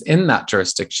services in that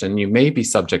jurisdiction, you may be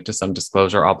subject to some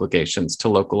disclosure obligations to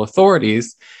local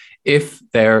authorities if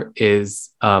there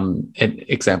is an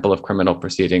example of criminal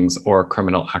proceedings or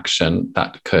criminal action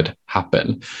that could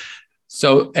happen.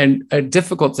 So, and a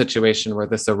difficult situation where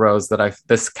this arose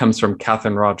this comes from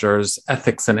Catherine Rogers'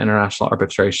 Ethics in International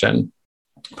Arbitration,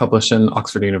 published in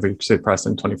Oxford University Press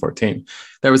in 2014.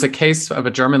 There was a case of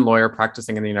a German lawyer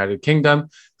practicing in the United Kingdom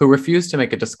who refused to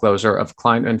make a disclosure of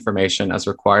client information as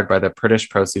required by the British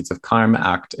Proceeds of Crime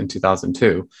Act in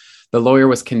 2002. The lawyer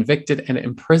was convicted and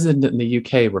imprisoned in the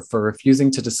UK for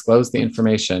refusing to disclose the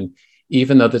information,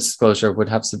 even though the disclosure would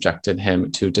have subjected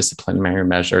him to disciplinary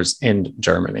measures in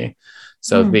Germany.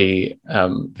 So the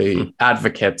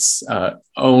advocate's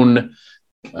own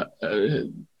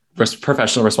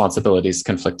professional responsibilities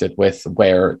conflicted with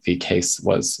where the case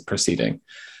was proceeding.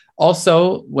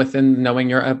 Also, within knowing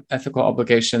your ethical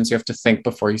obligations, you have to think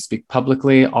before you speak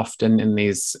publicly. Often in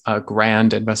these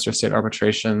grand investor-state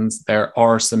arbitrations, there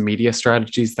are some media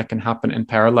strategies that can happen in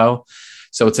parallel.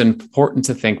 So it's important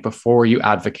to think before you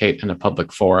advocate in a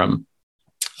public forum,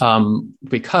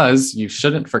 because you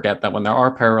shouldn't forget that when there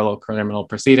are parallel criminal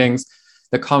proceedings,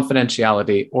 the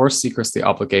confidentiality or secrecy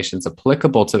obligations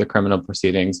applicable to the criminal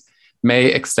proceedings may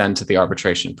extend to the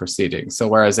arbitration proceedings. So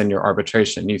whereas in your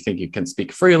arbitration, you think you can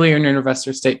speak freely in your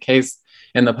investor state case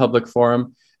in the public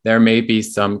forum, there may be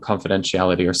some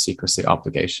confidentiality or secrecy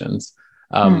obligations.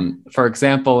 For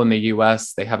example, in the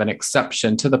US, they have an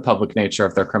exception to the public nature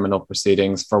of their criminal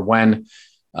proceedings for when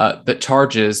the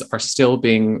charges are still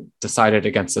being decided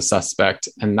against a suspect.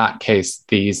 In that case,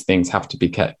 these things have to be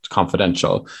kept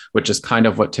confidential, which is kind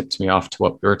of what tipped me off to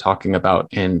what we were talking about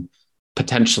in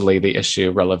potentially the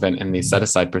issue relevant in these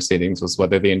set-aside proceedings was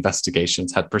whether the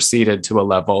investigations had proceeded to a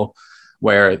level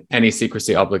where any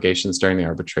secrecy obligations during the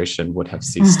arbitration would have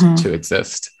ceased to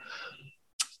exist.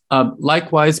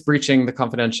 Likewise, breaching the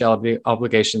confidentiality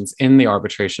obligations in the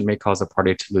arbitration may cause a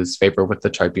party to lose favor with the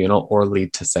tribunal or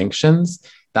lead to sanctions.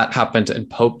 That happened in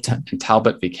Pope and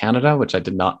Talbot v. Canada, which I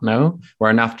did not know,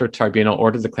 where an after tribunal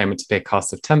ordered the claimant to pay a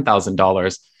cost of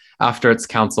 $10,000 after its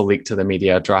counsel leaked to the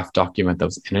media a draft document that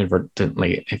was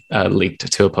inadvertently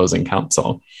leaked to opposing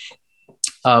counsel.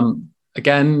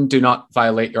 Again, do not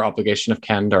violate your obligation of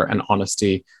candor and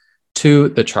honesty to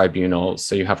the tribunal.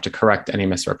 So you have to correct any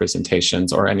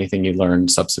misrepresentations or anything you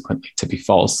learned subsequently to be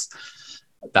false.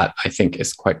 That I think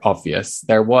is quite obvious.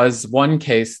 There was one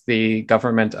case, the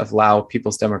government of Lao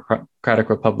People's Democratic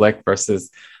Republic versus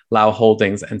Lao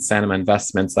Holdings and Sanlam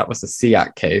Investments. That was a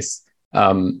SEAC case.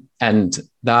 And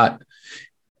that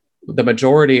the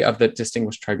majority of the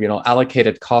distinguished tribunal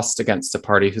allocated costs against a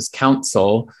party whose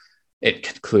counsel, it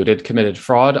concluded, committed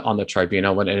fraud on the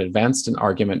tribunal when it advanced an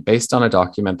argument based on a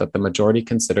document that the majority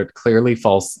considered clearly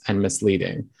false and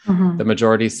misleading. The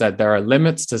majority said there are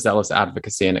limits to zealous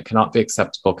advocacy and it cannot be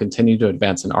acceptable continue to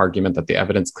advance an argument that the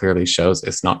evidence clearly shows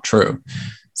is not true.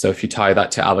 So if you tie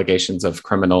that to allegations of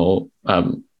criminal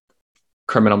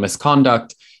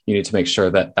misconduct, you need to make sure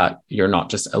that you're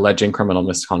not just alleging criminal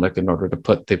misconduct in order to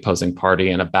put the opposing party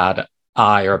in a bad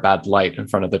eye or a bad light in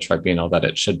front of the tribunal, that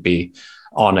it should be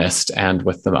honest and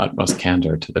with the utmost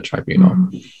candor to the tribunal.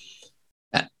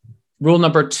 Rule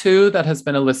number 2 that has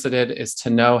been elicited is to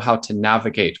know how to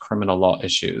navigate criminal law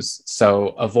issues. So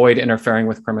avoid interfering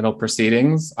with criminal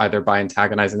proceedings, either by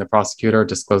antagonizing the prosecutor or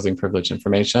disclosing privileged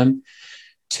information.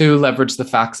 2, leverage the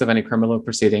facts of any criminal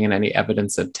proceeding and any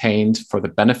evidence obtained for the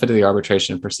benefit of the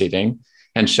arbitration proceeding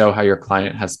and show how your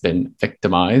client has been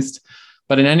victimized.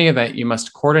 But in any event, you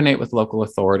must coordinate with local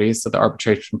authorities so the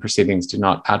arbitration proceedings do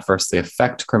not adversely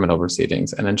affect criminal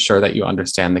proceedings and ensure that you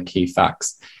understand the key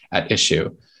facts at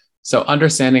issue. So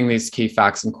understanding these key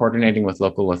facts and coordinating with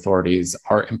local authorities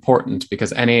are important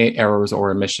because any errors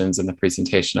or omissions in the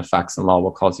presentation of facts and law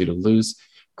will cause you to lose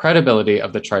credibility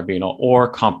of the tribunal or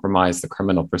compromise the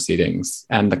criminal proceedings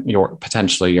and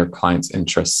potentially your client's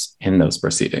interests in those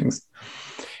proceedings.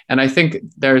 And I think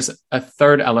there's a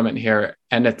third element here,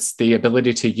 and it's the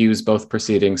ability to use both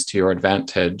proceedings to your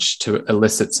advantage to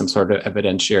elicit some sort of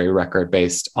evidentiary record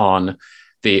based on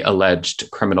the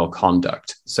alleged criminal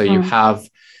conduct. So you have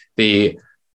the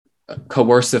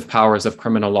coercive powers of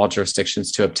criminal law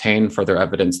jurisdictions to obtain further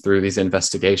evidence through these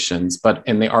investigations. But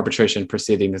in the arbitration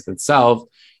proceedings themselves,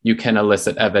 you can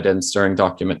elicit evidence during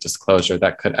document disclosure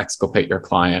that could exculpate your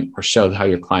client or show how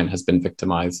your client has been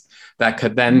victimized. That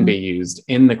could then be used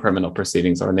in the criminal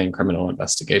proceedings or in the criminal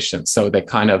investigation. So they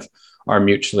kind of are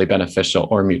mutually beneficial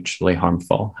or mutually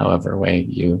harmful, however way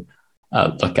you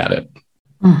look at it.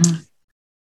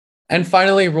 And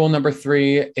finally, rule number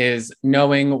 3 is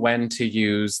knowing when to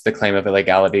use the claim of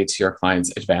illegality to your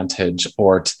client's advantage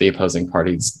or to the opposing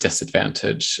party's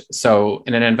disadvantage. So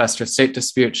in an investor-state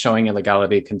dispute, showing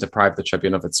illegality can deprive the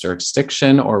tribunal of its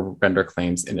jurisdiction or render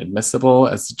claims inadmissible.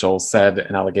 As Joel said,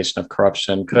 an allegation of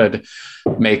corruption could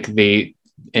make the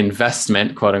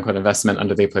investment, quote unquote, investment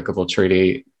under the applicable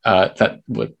treaty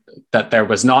that there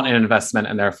was not an investment,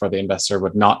 and therefore the investor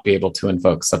would not be able to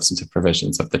invoke substantive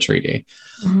provisions of the treaty.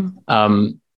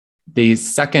 The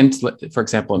second, for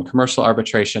example, in commercial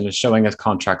arbitration, is showing a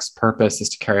contract's purpose is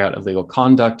to carry out illegal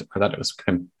conduct or that it was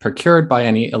procured by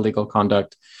any illegal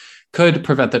conduct, could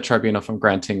prevent the tribunal from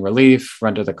granting relief,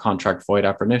 render the contract void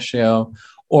ab initio,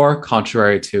 or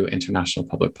contrary to international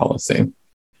public policy.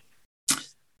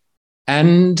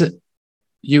 And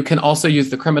you can also use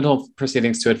the criminal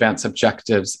proceedings to advance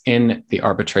objectives in the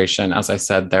arbitration. As I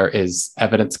said, there is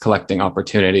evidence collecting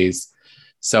opportunities.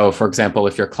 So, for example,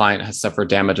 if your client has suffered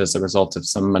damage as a result of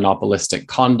some monopolistic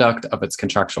conduct of its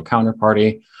contractual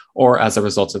counterparty, or as a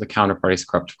result of the counterparty's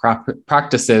corrupt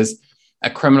practices, a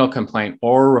criminal complaint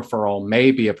or referral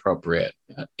may be appropriate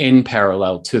in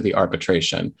parallel to the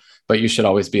arbitration. But you should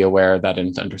always be aware that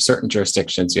under certain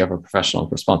jurisdictions, you have a professional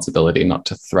responsibility not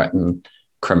to threaten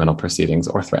criminal proceedings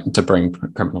or threaten to bring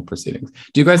criminal proceedings.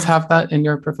 Do you guys have that in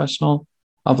your professional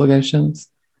obligations?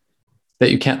 That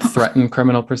you can't threaten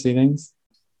criminal proceedings?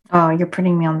 Oh, you're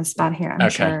putting me on the spot here.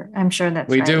 I'm sure that's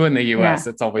we right. do in the US.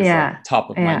 It's always like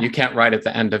top of mind. You can't write at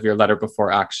the end of your letter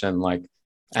before action like,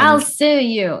 I'll sue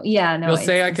you. Yeah, no. You'll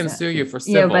say I can sue you for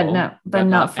civil, but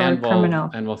not for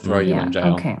criminal. And we'll throw you in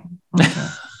jail. Okay.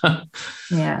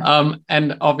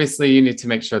 And obviously you need to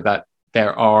make sure that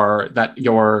that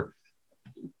your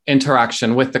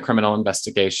interaction with the criminal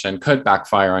investigation could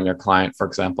backfire on your client, for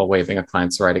example, waiving a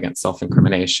client's right against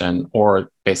self-incrimination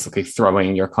or basically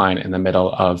throwing your client in the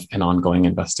middle of an ongoing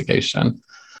investigation.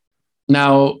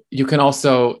 Now, you can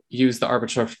also use the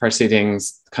arbitral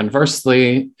proceedings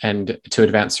conversely and to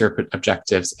advance your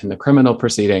objectives in the criminal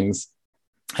proceedings.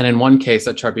 And in one case,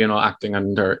 a tribunal acting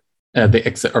under the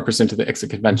ICSID or pursuant to the ICSID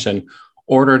Convention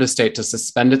ordered a state to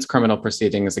suspend its criminal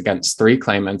proceedings against 3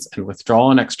 claimants and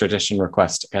withdraw an extradition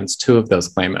request against 2 of those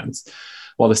claimants.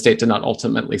 While the state did not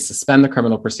ultimately suspend the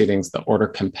criminal proceedings, the order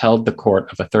compelled the court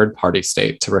of a third-party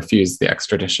state to refuse the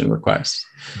extradition request.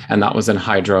 And that was in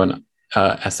Hydro and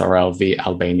SRL v.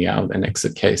 Albania, an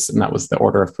ICSID case, and that was the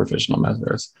order of provisional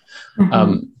measures.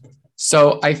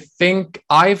 So I think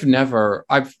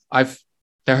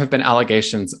there have been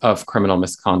allegations of criminal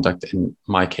misconduct in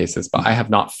my cases, but I have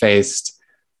not faced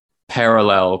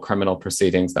parallel criminal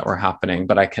proceedings that were happening.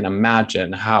 But I can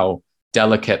imagine how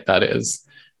delicate that is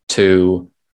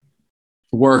to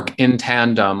work in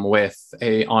tandem with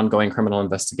an ongoing criminal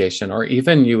investigation, or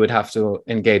even you would have to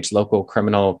engage local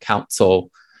criminal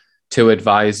counsel to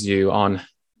advise you on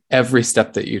every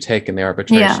step that you take in the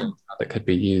arbitration that could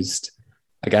be used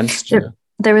against you.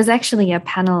 There was actually a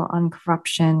panel on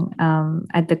corruption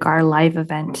at the GAR Live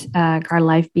event, GAR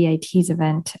Live BIT's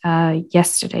event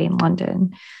yesterday in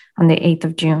London on the 8th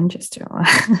of June, just to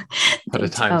put a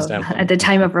timestamp at the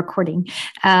time of recording.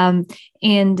 And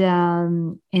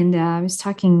I was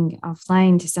talking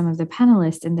offline to some of the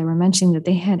panelists, and they were mentioning that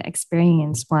they had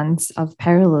experience once of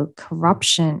parallel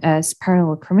corruption as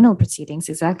parallel criminal proceedings,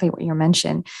 exactly what you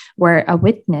mentioned, where a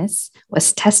witness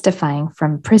was testifying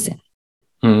from prison.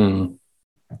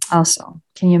 Also,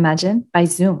 can you imagine? By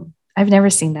Zoom. I've never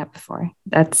seen that before.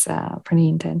 That's pretty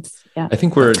intense. Yeah. I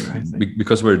think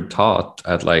because we're taught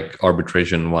at like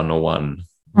Arbitration 101,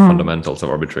 fundamentals of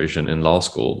arbitration in law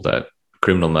school, that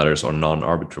criminal matters are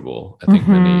non-arbitrable. I think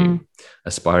many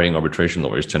aspiring arbitration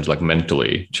lawyers tend to like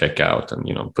mentally check out and,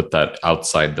 put that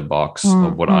outside the box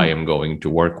of what I am going to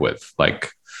work with,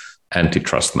 like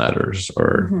antitrust matters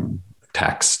or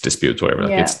tax disputes, whatever.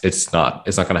 Like it's not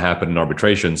going to happen in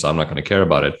arbitration, so I'm not going to care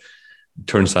about it.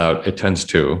 turns out it tends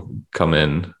to come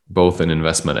in both in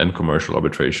investment and commercial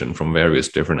arbitration from various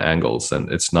different angles.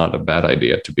 And it's not a bad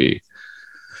idea to be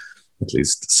at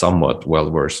least somewhat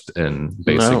well-versed in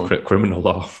basic criminal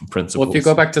law principles. Well, if you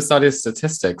go back to study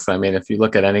statistics, I mean, if you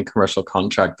look at any commercial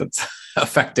contract that's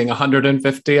affecting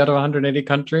 150 out of 180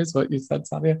 countries, what you said,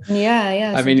 Sadia?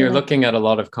 Yeah. I mean, you're looking at a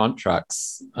lot of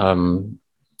contracts. And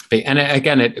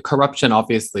again, corruption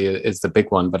obviously is the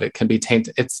big one, but it can be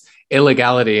tainted. It's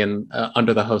illegality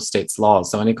under the host state's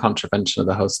laws. So any contravention of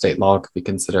the host state law could be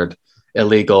considered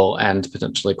illegal and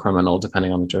potentially criminal,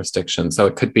 depending on the jurisdiction. So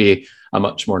it could be a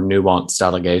much more nuanced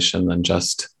allegation than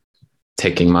just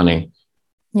taking money.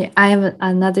 Yeah, I have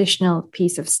an additional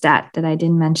piece of stat that I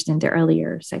didn't mention in the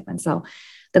earlier segment. So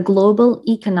the Global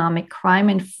Economic Crime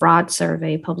and Fraud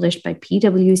Survey published by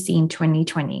PwC in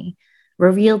 2020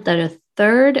 revealed that a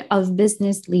third of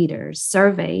business leaders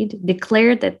surveyed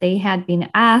declared that they had been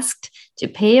asked to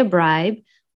pay a bribe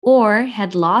or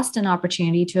had lost an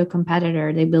opportunity to a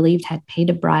competitor they believed had paid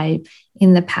a bribe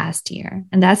in the past year.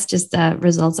 And that's just the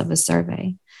results of a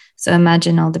survey. So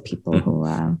imagine all the people who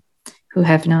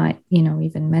have not,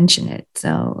 even mentioned it.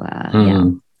 So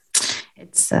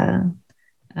it's out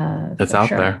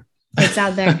there. It's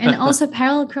out there. And also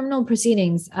parallel criminal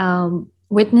proceedings,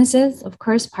 witnesses, of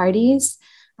course, parties,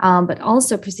 but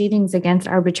also proceedings against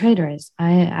arbitrators. I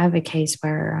have a case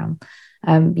where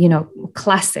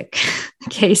classic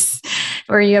case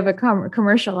where you have a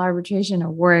commercial arbitration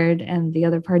award and the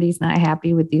other party's not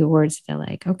happy with the awards. They're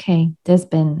like, okay, there's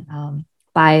been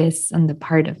bias on the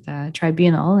part of the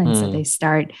tribunal. And so they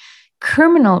start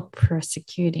criminal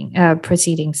proceedings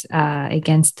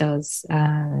against those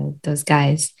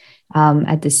guys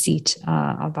at the seat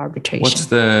of arbitration. What's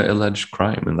the alleged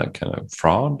crime in that kind of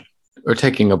fraud? Or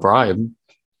taking a bribe.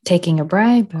 Taking a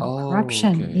bribe,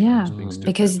 corruption, okay. yeah,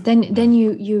 because then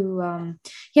you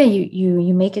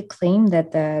make a claim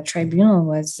that the tribunal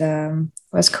was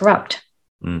corrupt,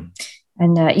 and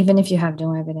even if you have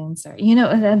no evidence, or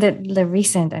the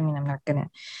recent. I mean, I'm not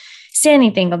gonna say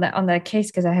anything on that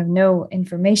case because I have no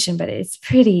information, but it's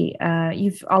pretty.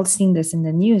 You've all seen this in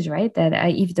the news, right? That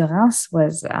Yves de Rance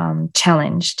was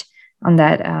challenged on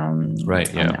that,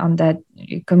 on that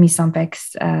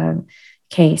Comisampex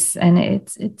case, and it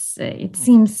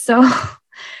seems so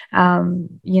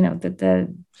the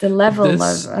level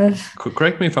of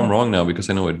correct me if I'm wrong now, because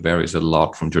I know it varies a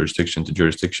lot from jurisdiction to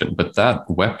jurisdiction, but that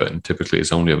weapon typically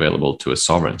is only available to a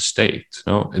sovereign state.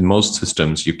 In most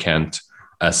systems you can't,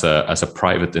 as a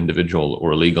private individual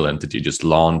or a legal entity, just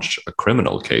launch a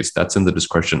criminal case. That's in the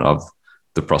discretion of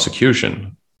the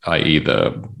prosecution, i.e.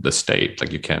 the state.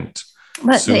 Like you can't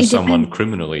sue someone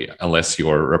criminally unless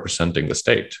you're representing the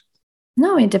state.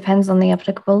 No, it depends on the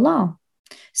applicable law.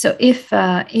 So if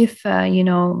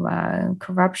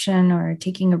corruption or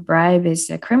taking a bribe is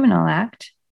a criminal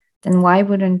act, then why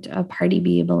wouldn't a party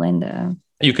be able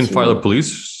You can file a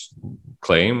police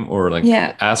claim or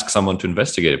ask someone to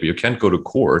investigate it, but you can't go to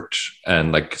court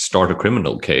and start a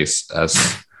criminal case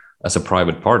as a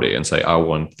private party and say, I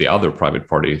want the other private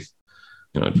party,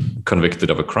 convicted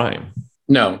of a crime.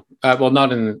 No. Well,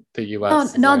 not in the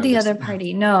U.S. Not the other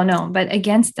party. No. But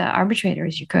against the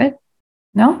arbitrators, you could.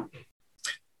 No?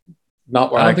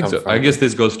 Not where I think so. From. I guess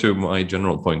this goes to my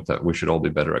general point that we should all be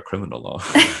better at criminal law.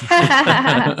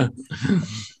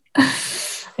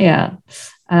 Yeah.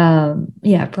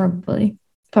 Probably.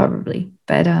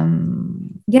 But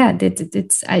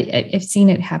it's I've seen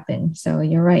it happen. So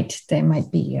you're right. There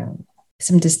might be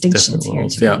some distinctions here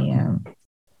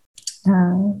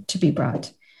to be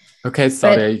brought. Okay,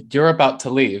 Sadia, you're about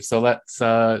to leave, so let's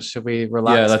should we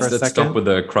relax for a second? Let's stop with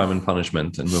the crime and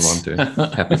punishment and move on to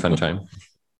happy fun time.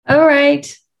 All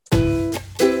right.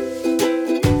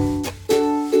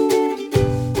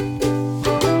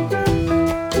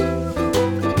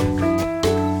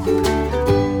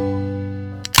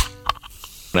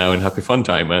 Now in happy fun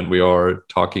time, and we are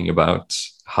talking about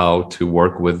how to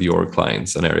work with your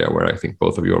clients, an area where I think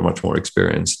both of you are much more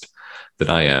experienced than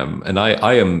I am. And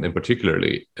I am in particular,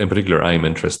 I am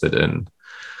interested in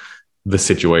the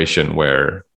situation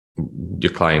where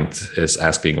your client is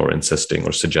asking or insisting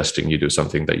or suggesting you do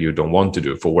something that you don't want to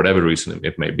do for whatever reason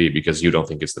it may be, because you don't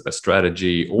think it's the best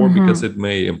strategy, or because it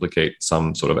may implicate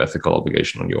some sort of ethical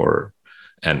obligation on your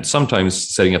end.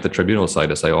 Sometimes sitting at the tribunal side,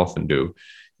 as I often do,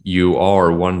 you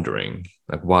are wondering,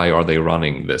 why are they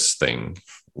running this thing?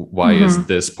 Why is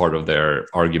this part of their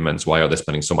arguments? Why are they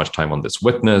spending so much time on this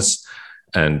witness?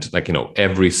 And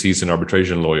every seasoned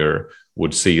arbitration lawyer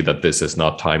would see that this is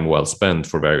not time well spent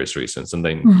for various reasons. And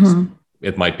then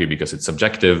it might be because it's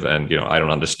subjective and, I don't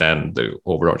understand the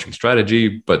overarching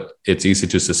strategy, but it's easy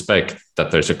to suspect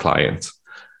that there's a client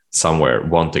somewhere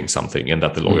wanting something, and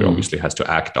that the lawyer obviously has to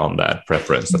act on that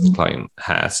preference that the client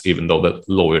has, even though the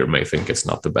lawyer may think it's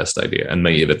not the best idea and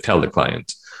may even tell the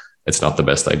client it's not the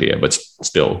best idea, but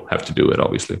still have to do it,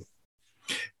 obviously.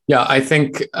 Yeah, I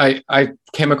think I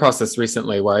came across this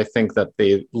recently where I think that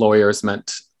the lawyers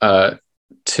meant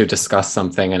to discuss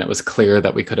something, and it was clear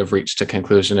that we could have reached a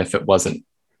conclusion if it wasn't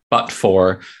but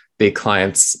for the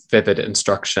client's vivid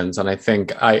instructions. And I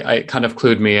think I kind of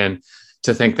clued me in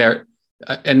to think there,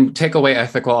 and take away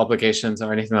ethical obligations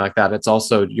or anything like that. It's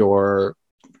also your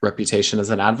reputation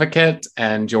as an advocate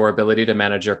and your ability to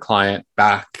manage your client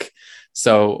back.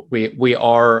 So we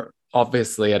are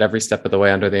obviously at every step of the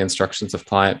way under the instructions of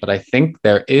client, but I think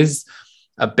there is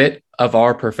a bit of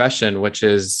our profession which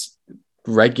is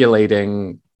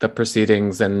regulating the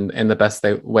proceedings in the best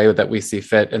way that we see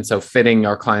fit. And so fitting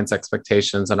our clients'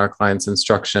 expectations and our clients'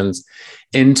 instructions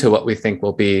into what we think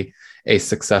will be a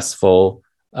successful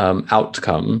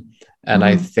outcome. And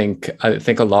I think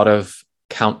a lot of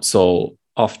counsel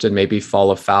often maybe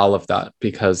fall afoul of that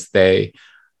because they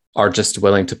are just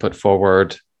willing to put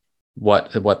forward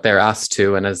what they're asked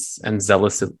to and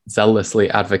zealously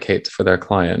advocate for their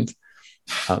client.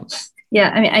 Yeah,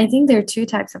 I mean, I think there are two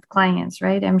types of clients,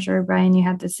 right? I'm sure, Brian, you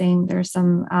have the same. There's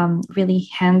some really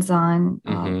hands-on,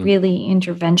 really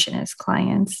interventionist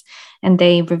clients, and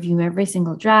they review every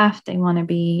single draft. They want to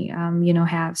be,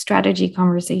 have strategy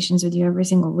conversations with you every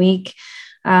single week.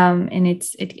 And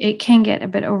it can get a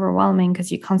bit overwhelming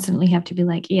because you constantly have to be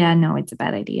like, yeah, no, it's a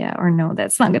bad idea, or no,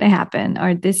 that's not going to happen,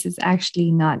 or this is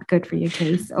actually not good for your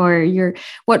case, or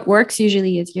what works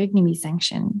usually is you're going to be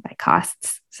sanctioned by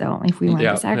costs. So if we win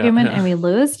this argument and we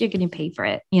lose, you're going to pay for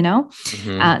it,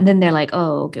 then they're like,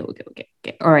 oh, okay.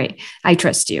 All right. I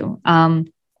trust you. And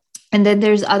then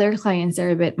there's other clients that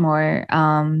are a bit more,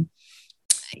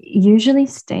 usually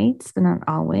states, but not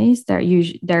always.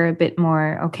 They're a bit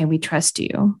more, okay, we trust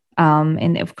you.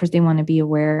 And of course they want to be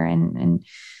aware and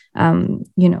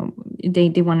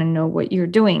they want to know what you're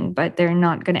doing, but they're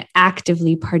not going to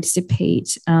actively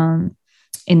participate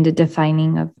in the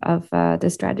defining of the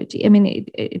strategy. I mean,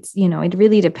 it's it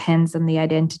really depends on the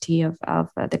identity of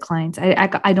the clients.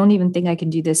 I don't even think I can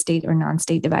do the state or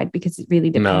non-state divide because it really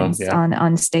depends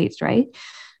on states, right?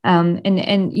 And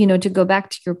to go back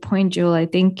to your point, Joel, I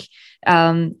think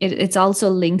it's also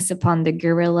links upon the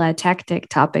guerrilla tactic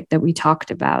topic that we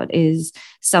talked about. Is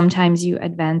sometimes you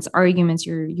advance arguments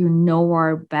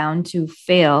are bound to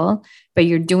fail, but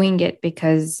you're doing it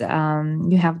because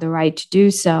you have the right to do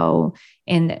so.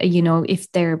 And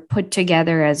if they're put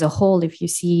together as a whole, if you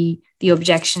see the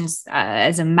objections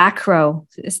as a macro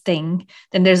thing,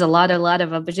 then there's a lot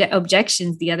of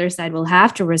objections. The other side will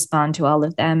have to respond to all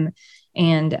of them.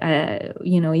 And,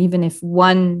 even if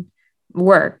one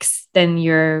works, then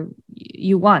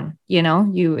you won,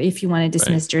 if you want to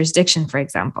dismiss jurisdiction, for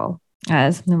example,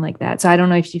 something like that. So I don't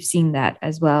know if you've seen that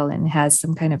as well, and it has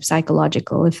some kind of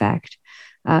psychological effect.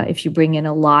 If you bring in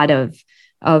a lot of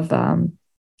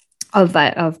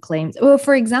claims. Well,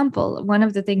 for example, one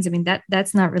of the things,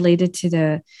 that's not related to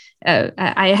the,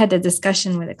 I had a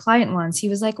discussion with a client once. He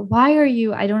was like,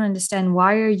 I don't understand.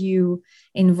 Why are you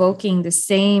invoking the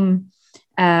same,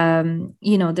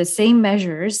 the same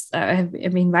measures have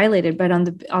been violated, but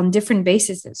on different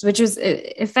bases, which is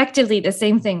effectively the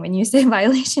same thing. When you say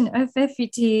violation of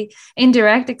FET,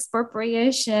 indirect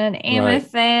expropriation,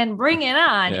 MFN, bring it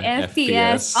on,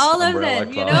 FPS, all of them,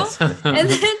 and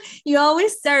then you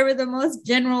always start with the most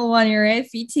general one, your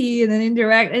FET, and then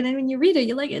indirect. And then when you read it,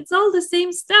 you're like, it's all the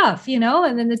same stuff,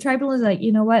 and then the tribunal is like,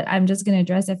 you know what, I'm just going to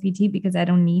address FET because I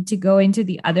don't need to go into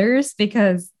the others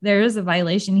because there is a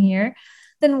violation here.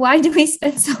 Then why do we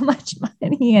spend so much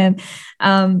money? And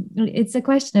it's a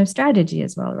question of strategy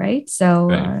as well, right?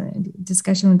 So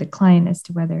discussion with the client as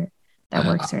to whether that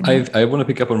works or not. I want to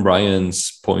pick up on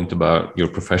Brian's point about your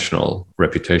professional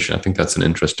reputation. I think that's an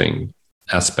interesting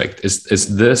aspect.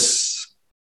 Is this,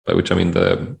 by which I mean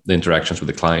the interactions with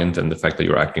the client and the fact that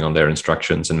you're acting on their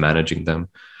instructions and managing them,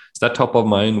 is that top of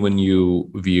mind when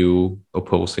you view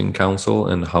opposing counsel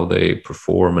and how they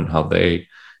perform and how they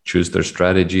choose their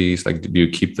strategies? Like, do you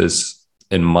keep this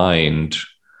in mind?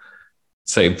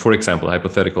 Say, for example, a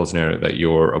hypothetical scenario that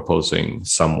you're opposing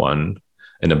someone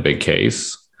in a big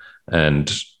case,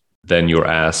 and then you're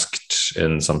asked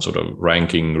in some sort of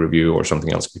ranking review or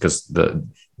something else, because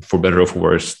for better or for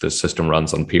worse, the system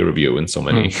runs on peer review in so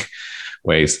many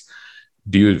ways.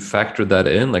 Do you factor that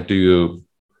in? Like, do you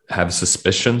have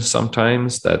suspicion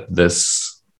sometimes that this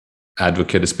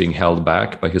advocate is being held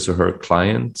back by his or her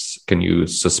clients? Can you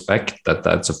suspect that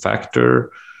that's a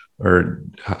factor, Or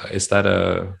is that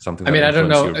something that I don't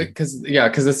know, influences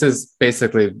because this is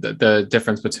basically the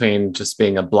difference between just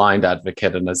being a blind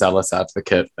advocate and a zealous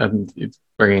advocate, and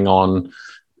bringing on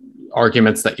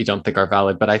arguments that you don't think are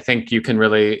valid. But I think you can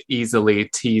really easily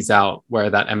tease out where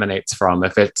that emanates from.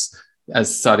 If it's, as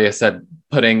Sadia said,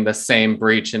 putting the same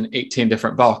breach in 18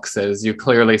 different boxes, you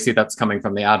clearly see that's coming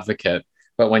from the advocate.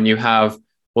 But when you have,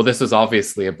 well, this was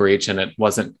obviously a breach and it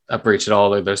wasn't a breach at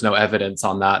all, or there's no evidence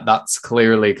on that, that's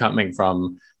clearly coming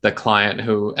from the client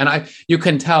who, and you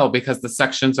can tell because the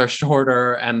sections are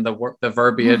shorter and the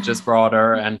verbiage is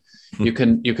broader, and you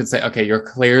can say, okay, you're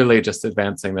clearly just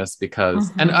advancing this because,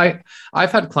 and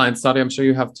I've had clients, Sadia, I'm sure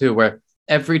you have too, where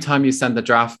every time you send the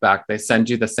draft back, they send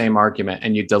you the same argument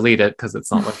and you delete it because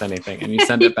it's not worth anything. And you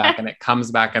send it back and it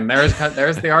comes back and there's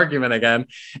the argument again.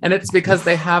 And it's because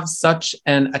they have such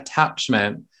an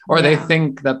attachment, or they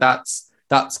think that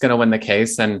that's going to win the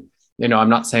case. And, I'm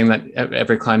not saying that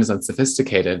every client is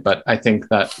unsophisticated, but I think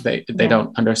that they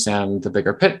don't understand the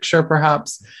bigger picture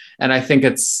perhaps. And I think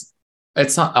it's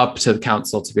not up to the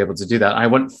counsel to be able to do that. I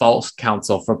wouldn't fault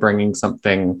counsel for bringing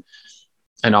something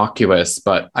innocuous,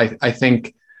 but I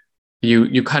think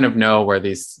you kind of know where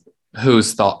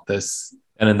who's thought this.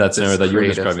 And in that scenario that you're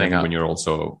describing, when you're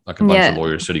also like a bunch of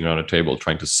lawyers sitting around a table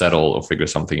trying to settle or figure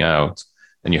something out,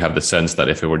 and you have the sense that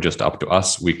if it were just up to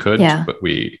us, we could, but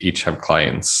we each have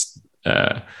clients.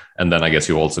 And then I guess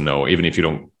you also know, even if you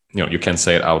don't, you can't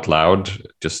say it out loud,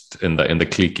 just in the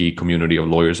cliquey community of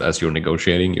lawyers as you're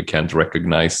negotiating, you can't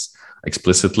recognize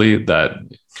explicitly that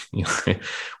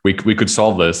we could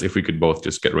solve this if we could both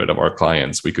just get rid of our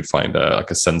clients. We could find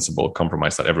a sensible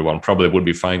compromise that everyone probably would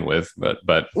be fine with.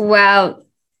 But wow,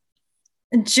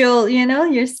 Joel,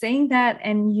 you're saying that,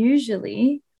 and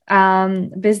usually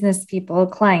business people,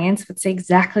 clients would say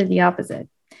exactly the opposite.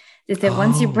 Is that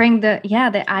once you bring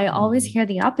I always hear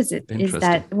the opposite, is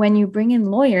that when you bring in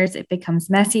lawyers, it becomes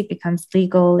messy, it becomes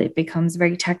legal, it becomes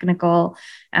very technical,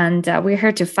 and we're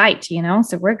here to fight,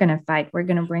 so we're going to fight. We're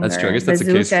going to bring That's true. I guess that's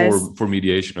the case for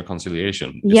mediation or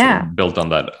conciliation. It's sort of built on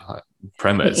that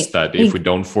premise that if we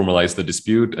don't formalize the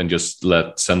dispute and just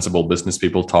let sensible business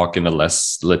people talk in a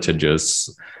less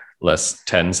litigious, less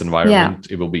tense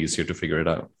environment, it will be easier to figure it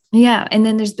out. Yeah. And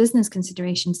then there's business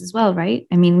considerations as well, right?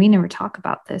 I mean, we never talk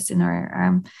about this in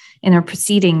our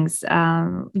proceedings.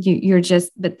 But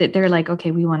they're like,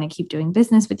 okay, we want to keep doing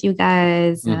business with you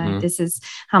guys. This is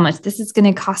how much this is going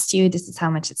to cost you. This is how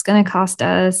much it's going to cost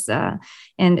us.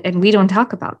 And we don't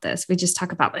talk about this. We just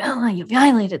talk about, you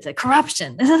violated the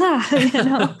corruption. I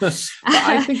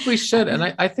think we should. And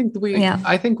I think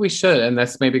we should. And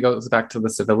this maybe goes back to the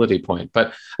civility point,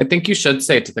 but I think you should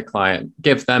say to the client,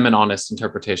 give them an honest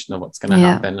interpretation of what's going to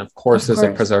happen. Of course, there's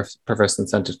a perverse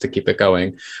incentive to keep it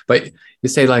going. But you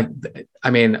say,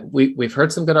 we've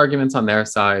heard some good arguments on their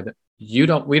side. We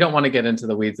don't want to get into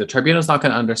the weeds. The tribunal's not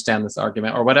going to understand this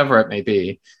argument or whatever it may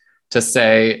be, to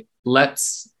say,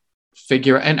 let's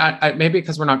figure, and I maybe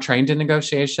because we're not trained in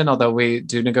negotiation, although we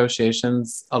do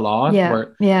negotiations a lot.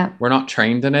 We're not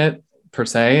trained in it per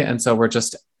se. And so we're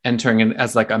just entering in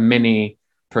as like a mini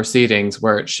proceedings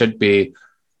where it should be,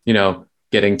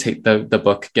 getting to the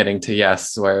book, getting to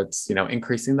yes, where it's,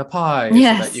 increasing the pie so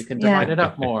that you can divide it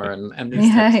up more and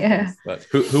these types of things. But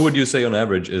who would you say on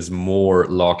average is more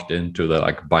locked into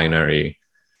the binary,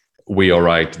 we are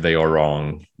right, they are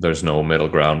wrong, there's no middle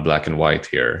ground, black and white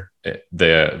here?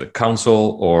 The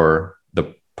counsel or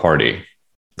the party,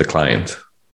 the client?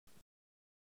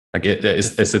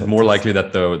 Is it more likely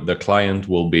that the client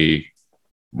will be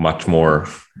much more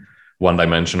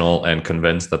one-dimensional and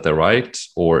convinced that they're right,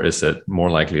 or is it more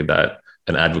likely that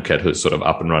an advocate who's sort of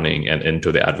up and running and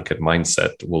into the advocate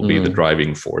mindset will be the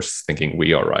driving force, thinking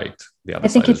we are right? I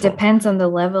think it depends on the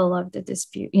level of the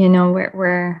dispute.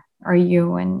 Where are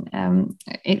you in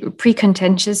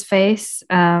pre-contentious phase?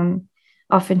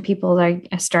 Often people are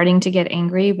starting to get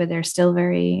angry, but they're still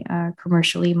very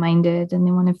commercially minded and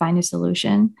they want to find a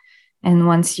solution. And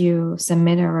once you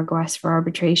submit a request for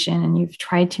arbitration and you've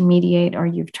tried to mediate or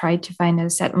you've tried to find a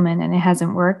settlement and it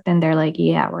hasn't worked, then they're like,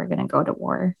 we're going to go to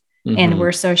war. And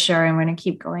we're so sure and we're going to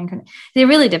keep going. It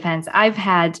really depends. I've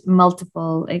had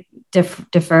multiple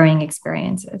deferring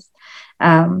experiences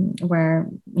where,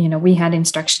 we had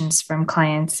instructions from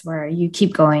clients where you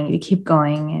keep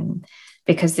going and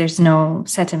because there's no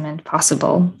settlement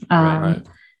possible. Right.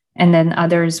 And then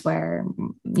others where,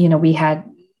 we had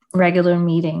regular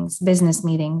meetings, business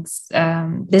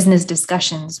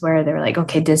discussions where they're like,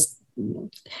 okay,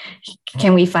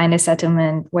 can we find a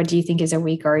settlement? What do you think is a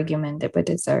weak argument that would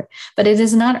deserve? But it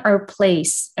is not our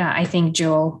place, I think,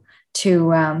 Joel,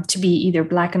 to be either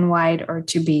black and white or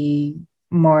to be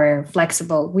more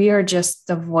flexible. We are just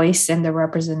the voice and the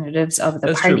representatives of the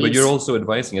That's parties. true, but you're also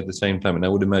advising at the same time. And I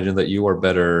would imagine that you are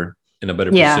in a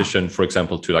better position, for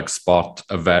example, to like spot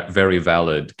a very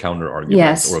valid counter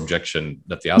argument or objection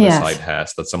that the other side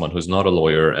has, that someone who's not a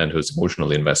lawyer and who's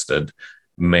emotionally invested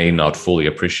may not fully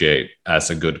appreciate as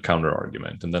a good counter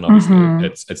argument. And then obviously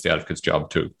it's the advocate's job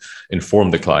to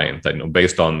inform the client that, you know,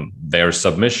 based on their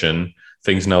submission,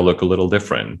 things now look a little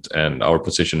different and our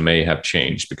position may have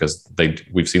changed because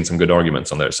we've seen some good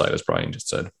arguments on their side, as Brian just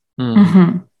said.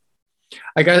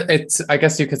 I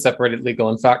guess you could separate it legal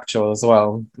and factual as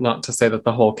well. Not to say that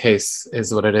the whole case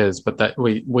is what it is, but that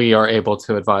we are able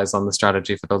to advise on the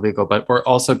strategy for the legal, but we're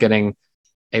also getting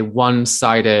a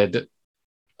one-sided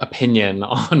opinion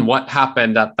on what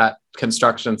happened at that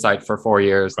construction site for 4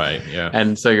 years. Right. Yeah.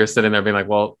 And so you're sitting there being like,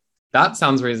 well, that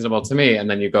sounds reasonable to me. And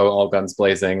then you go all guns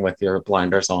blazing with your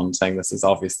blinders on saying this is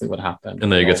obviously what happened.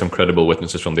 And then you get some credible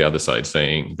witnesses from the other side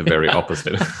saying the very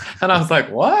opposite. And I was like,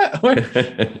 what? Where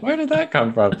did that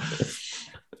come from?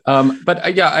 But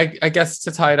I guess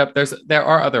to tie it up, there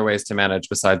are other ways to manage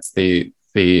besides the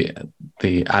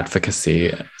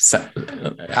advocacy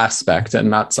aspect.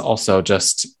 And that's also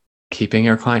just keeping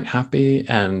your client happy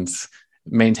and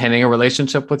maintaining a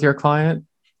relationship with your client,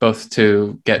 both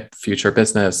to get future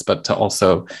business, but to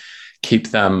also keep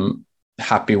them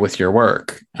happy with your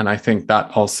work. And I think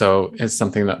that also is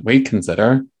something that we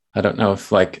consider. I don't know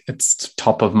if like it's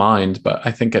top of mind, but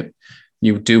I think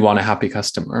you do want a happy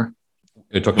customer.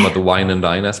 You're talking about the wine and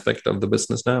dine aspect of the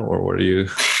business now, or what are you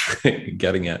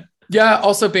getting at? Yeah,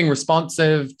 also being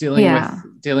responsive,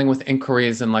 dealing with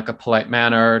inquiries in like a polite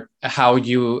manner, how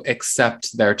you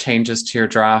accept their changes to your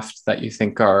draft that you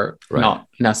think are not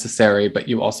necessary, but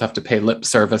you also have to pay lip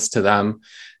service to them.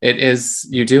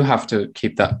 You do have to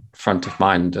keep that front of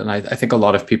mind. And I think a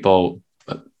lot of people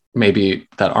maybe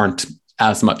that aren't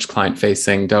as much client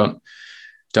facing don't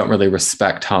really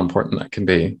respect how important that can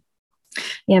be.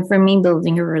 Yeah, for me,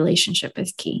 building a relationship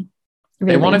is key.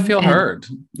 Really. They want to feel heard.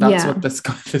 That's what this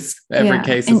every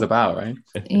case is about, right?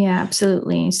 Yeah,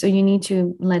 absolutely. So you need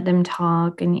to let them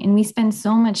talk, and we spend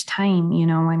so much time. You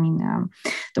know, I mean,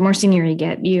 the more senior you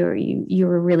get,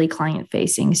 you're really client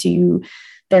facing. So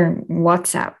they're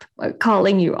WhatsApp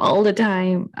calling you all the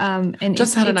time. And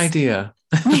just had an idea.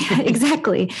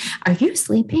 Exactly. Are you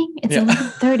sleeping? It's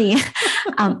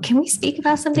 11:30. Can we speak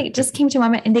about something? It just came to my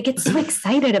mind, and they get so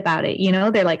excited about it. You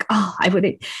know, they're like, "Oh,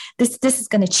 this is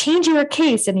going to change your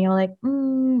case," and you're like,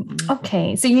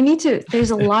 "Okay." So you need to.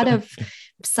 There's a lot of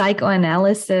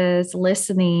psychoanalysis,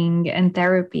 listening, and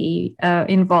therapy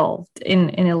involved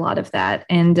in a lot of that,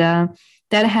 and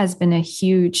that has been a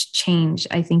huge change,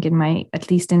 I think, at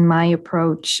least in my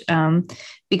approach.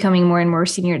 Becoming more and more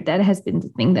senior, that has been the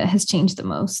thing that has changed the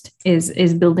most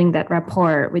is building that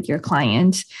rapport with your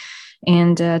client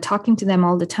and talking to them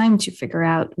all the time to figure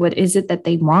out what is it that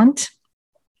they want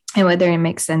and whether it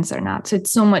makes sense or not. So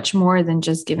it's so much more than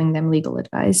just giving them legal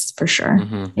advice, for sure.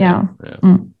 Yeah.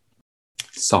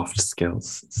 Soft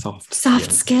skills.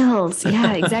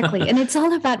 Yeah, exactly. And it's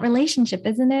all about relationship,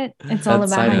 isn't it? It's all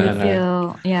about how you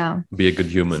feel. Yeah. Be a good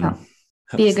human. So,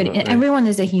 everyone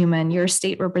is a human. Your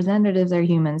state representatives are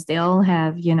humans. They all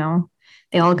have,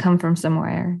 they all come from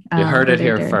somewhere. You heard it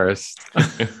here first.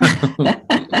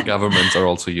 Governments are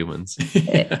also humans.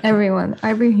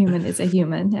 Every human is a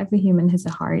human. Every human has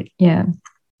a heart. Yeah.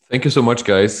 Thank you so much,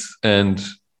 guys. And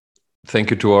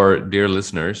thank you to our dear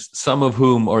listeners, some of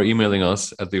whom are emailing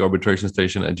us at the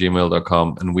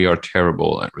arbitrationstation@gmail.com, and we are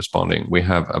terrible at responding. We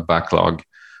have a backlog.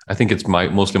 I think it's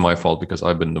mostly my fault because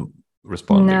I've been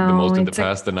responding the most in the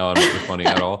past, and now I'm not responding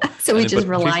at all. So we just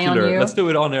rely on you. Let's do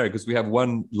it on air because we have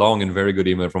one long and very good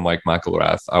email from Mike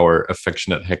McElrath, our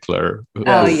affectionate heckler.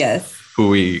 Who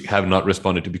we have not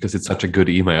responded to because it's such a good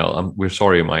email. We're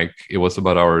sorry, Mike. It was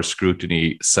about our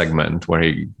scrutiny segment where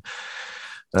he...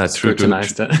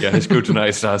 scrutinized it. Yeah, he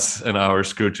scrutinized us and our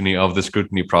scrutiny of the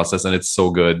scrutiny process, and it's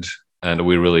so good. And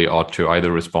we really ought to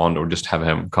either respond or just have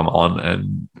him come on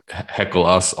and heckle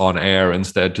us on air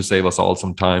instead to save us all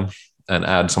some time and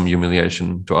add some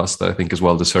humiliation to us that I think is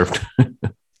well deserved.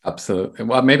 Absolutely.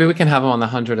 Well, maybe we can have him on the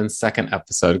 102nd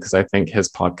episode because I think his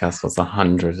podcast was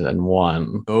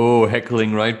 101. Oh,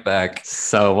 heckling right back.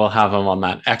 So we'll have him on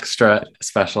that extra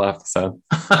special episode.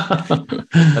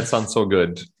 That sounds so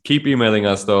good. Keep emailing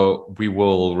us, though. We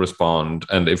will respond.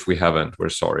 And if we haven't, we're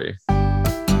sorry.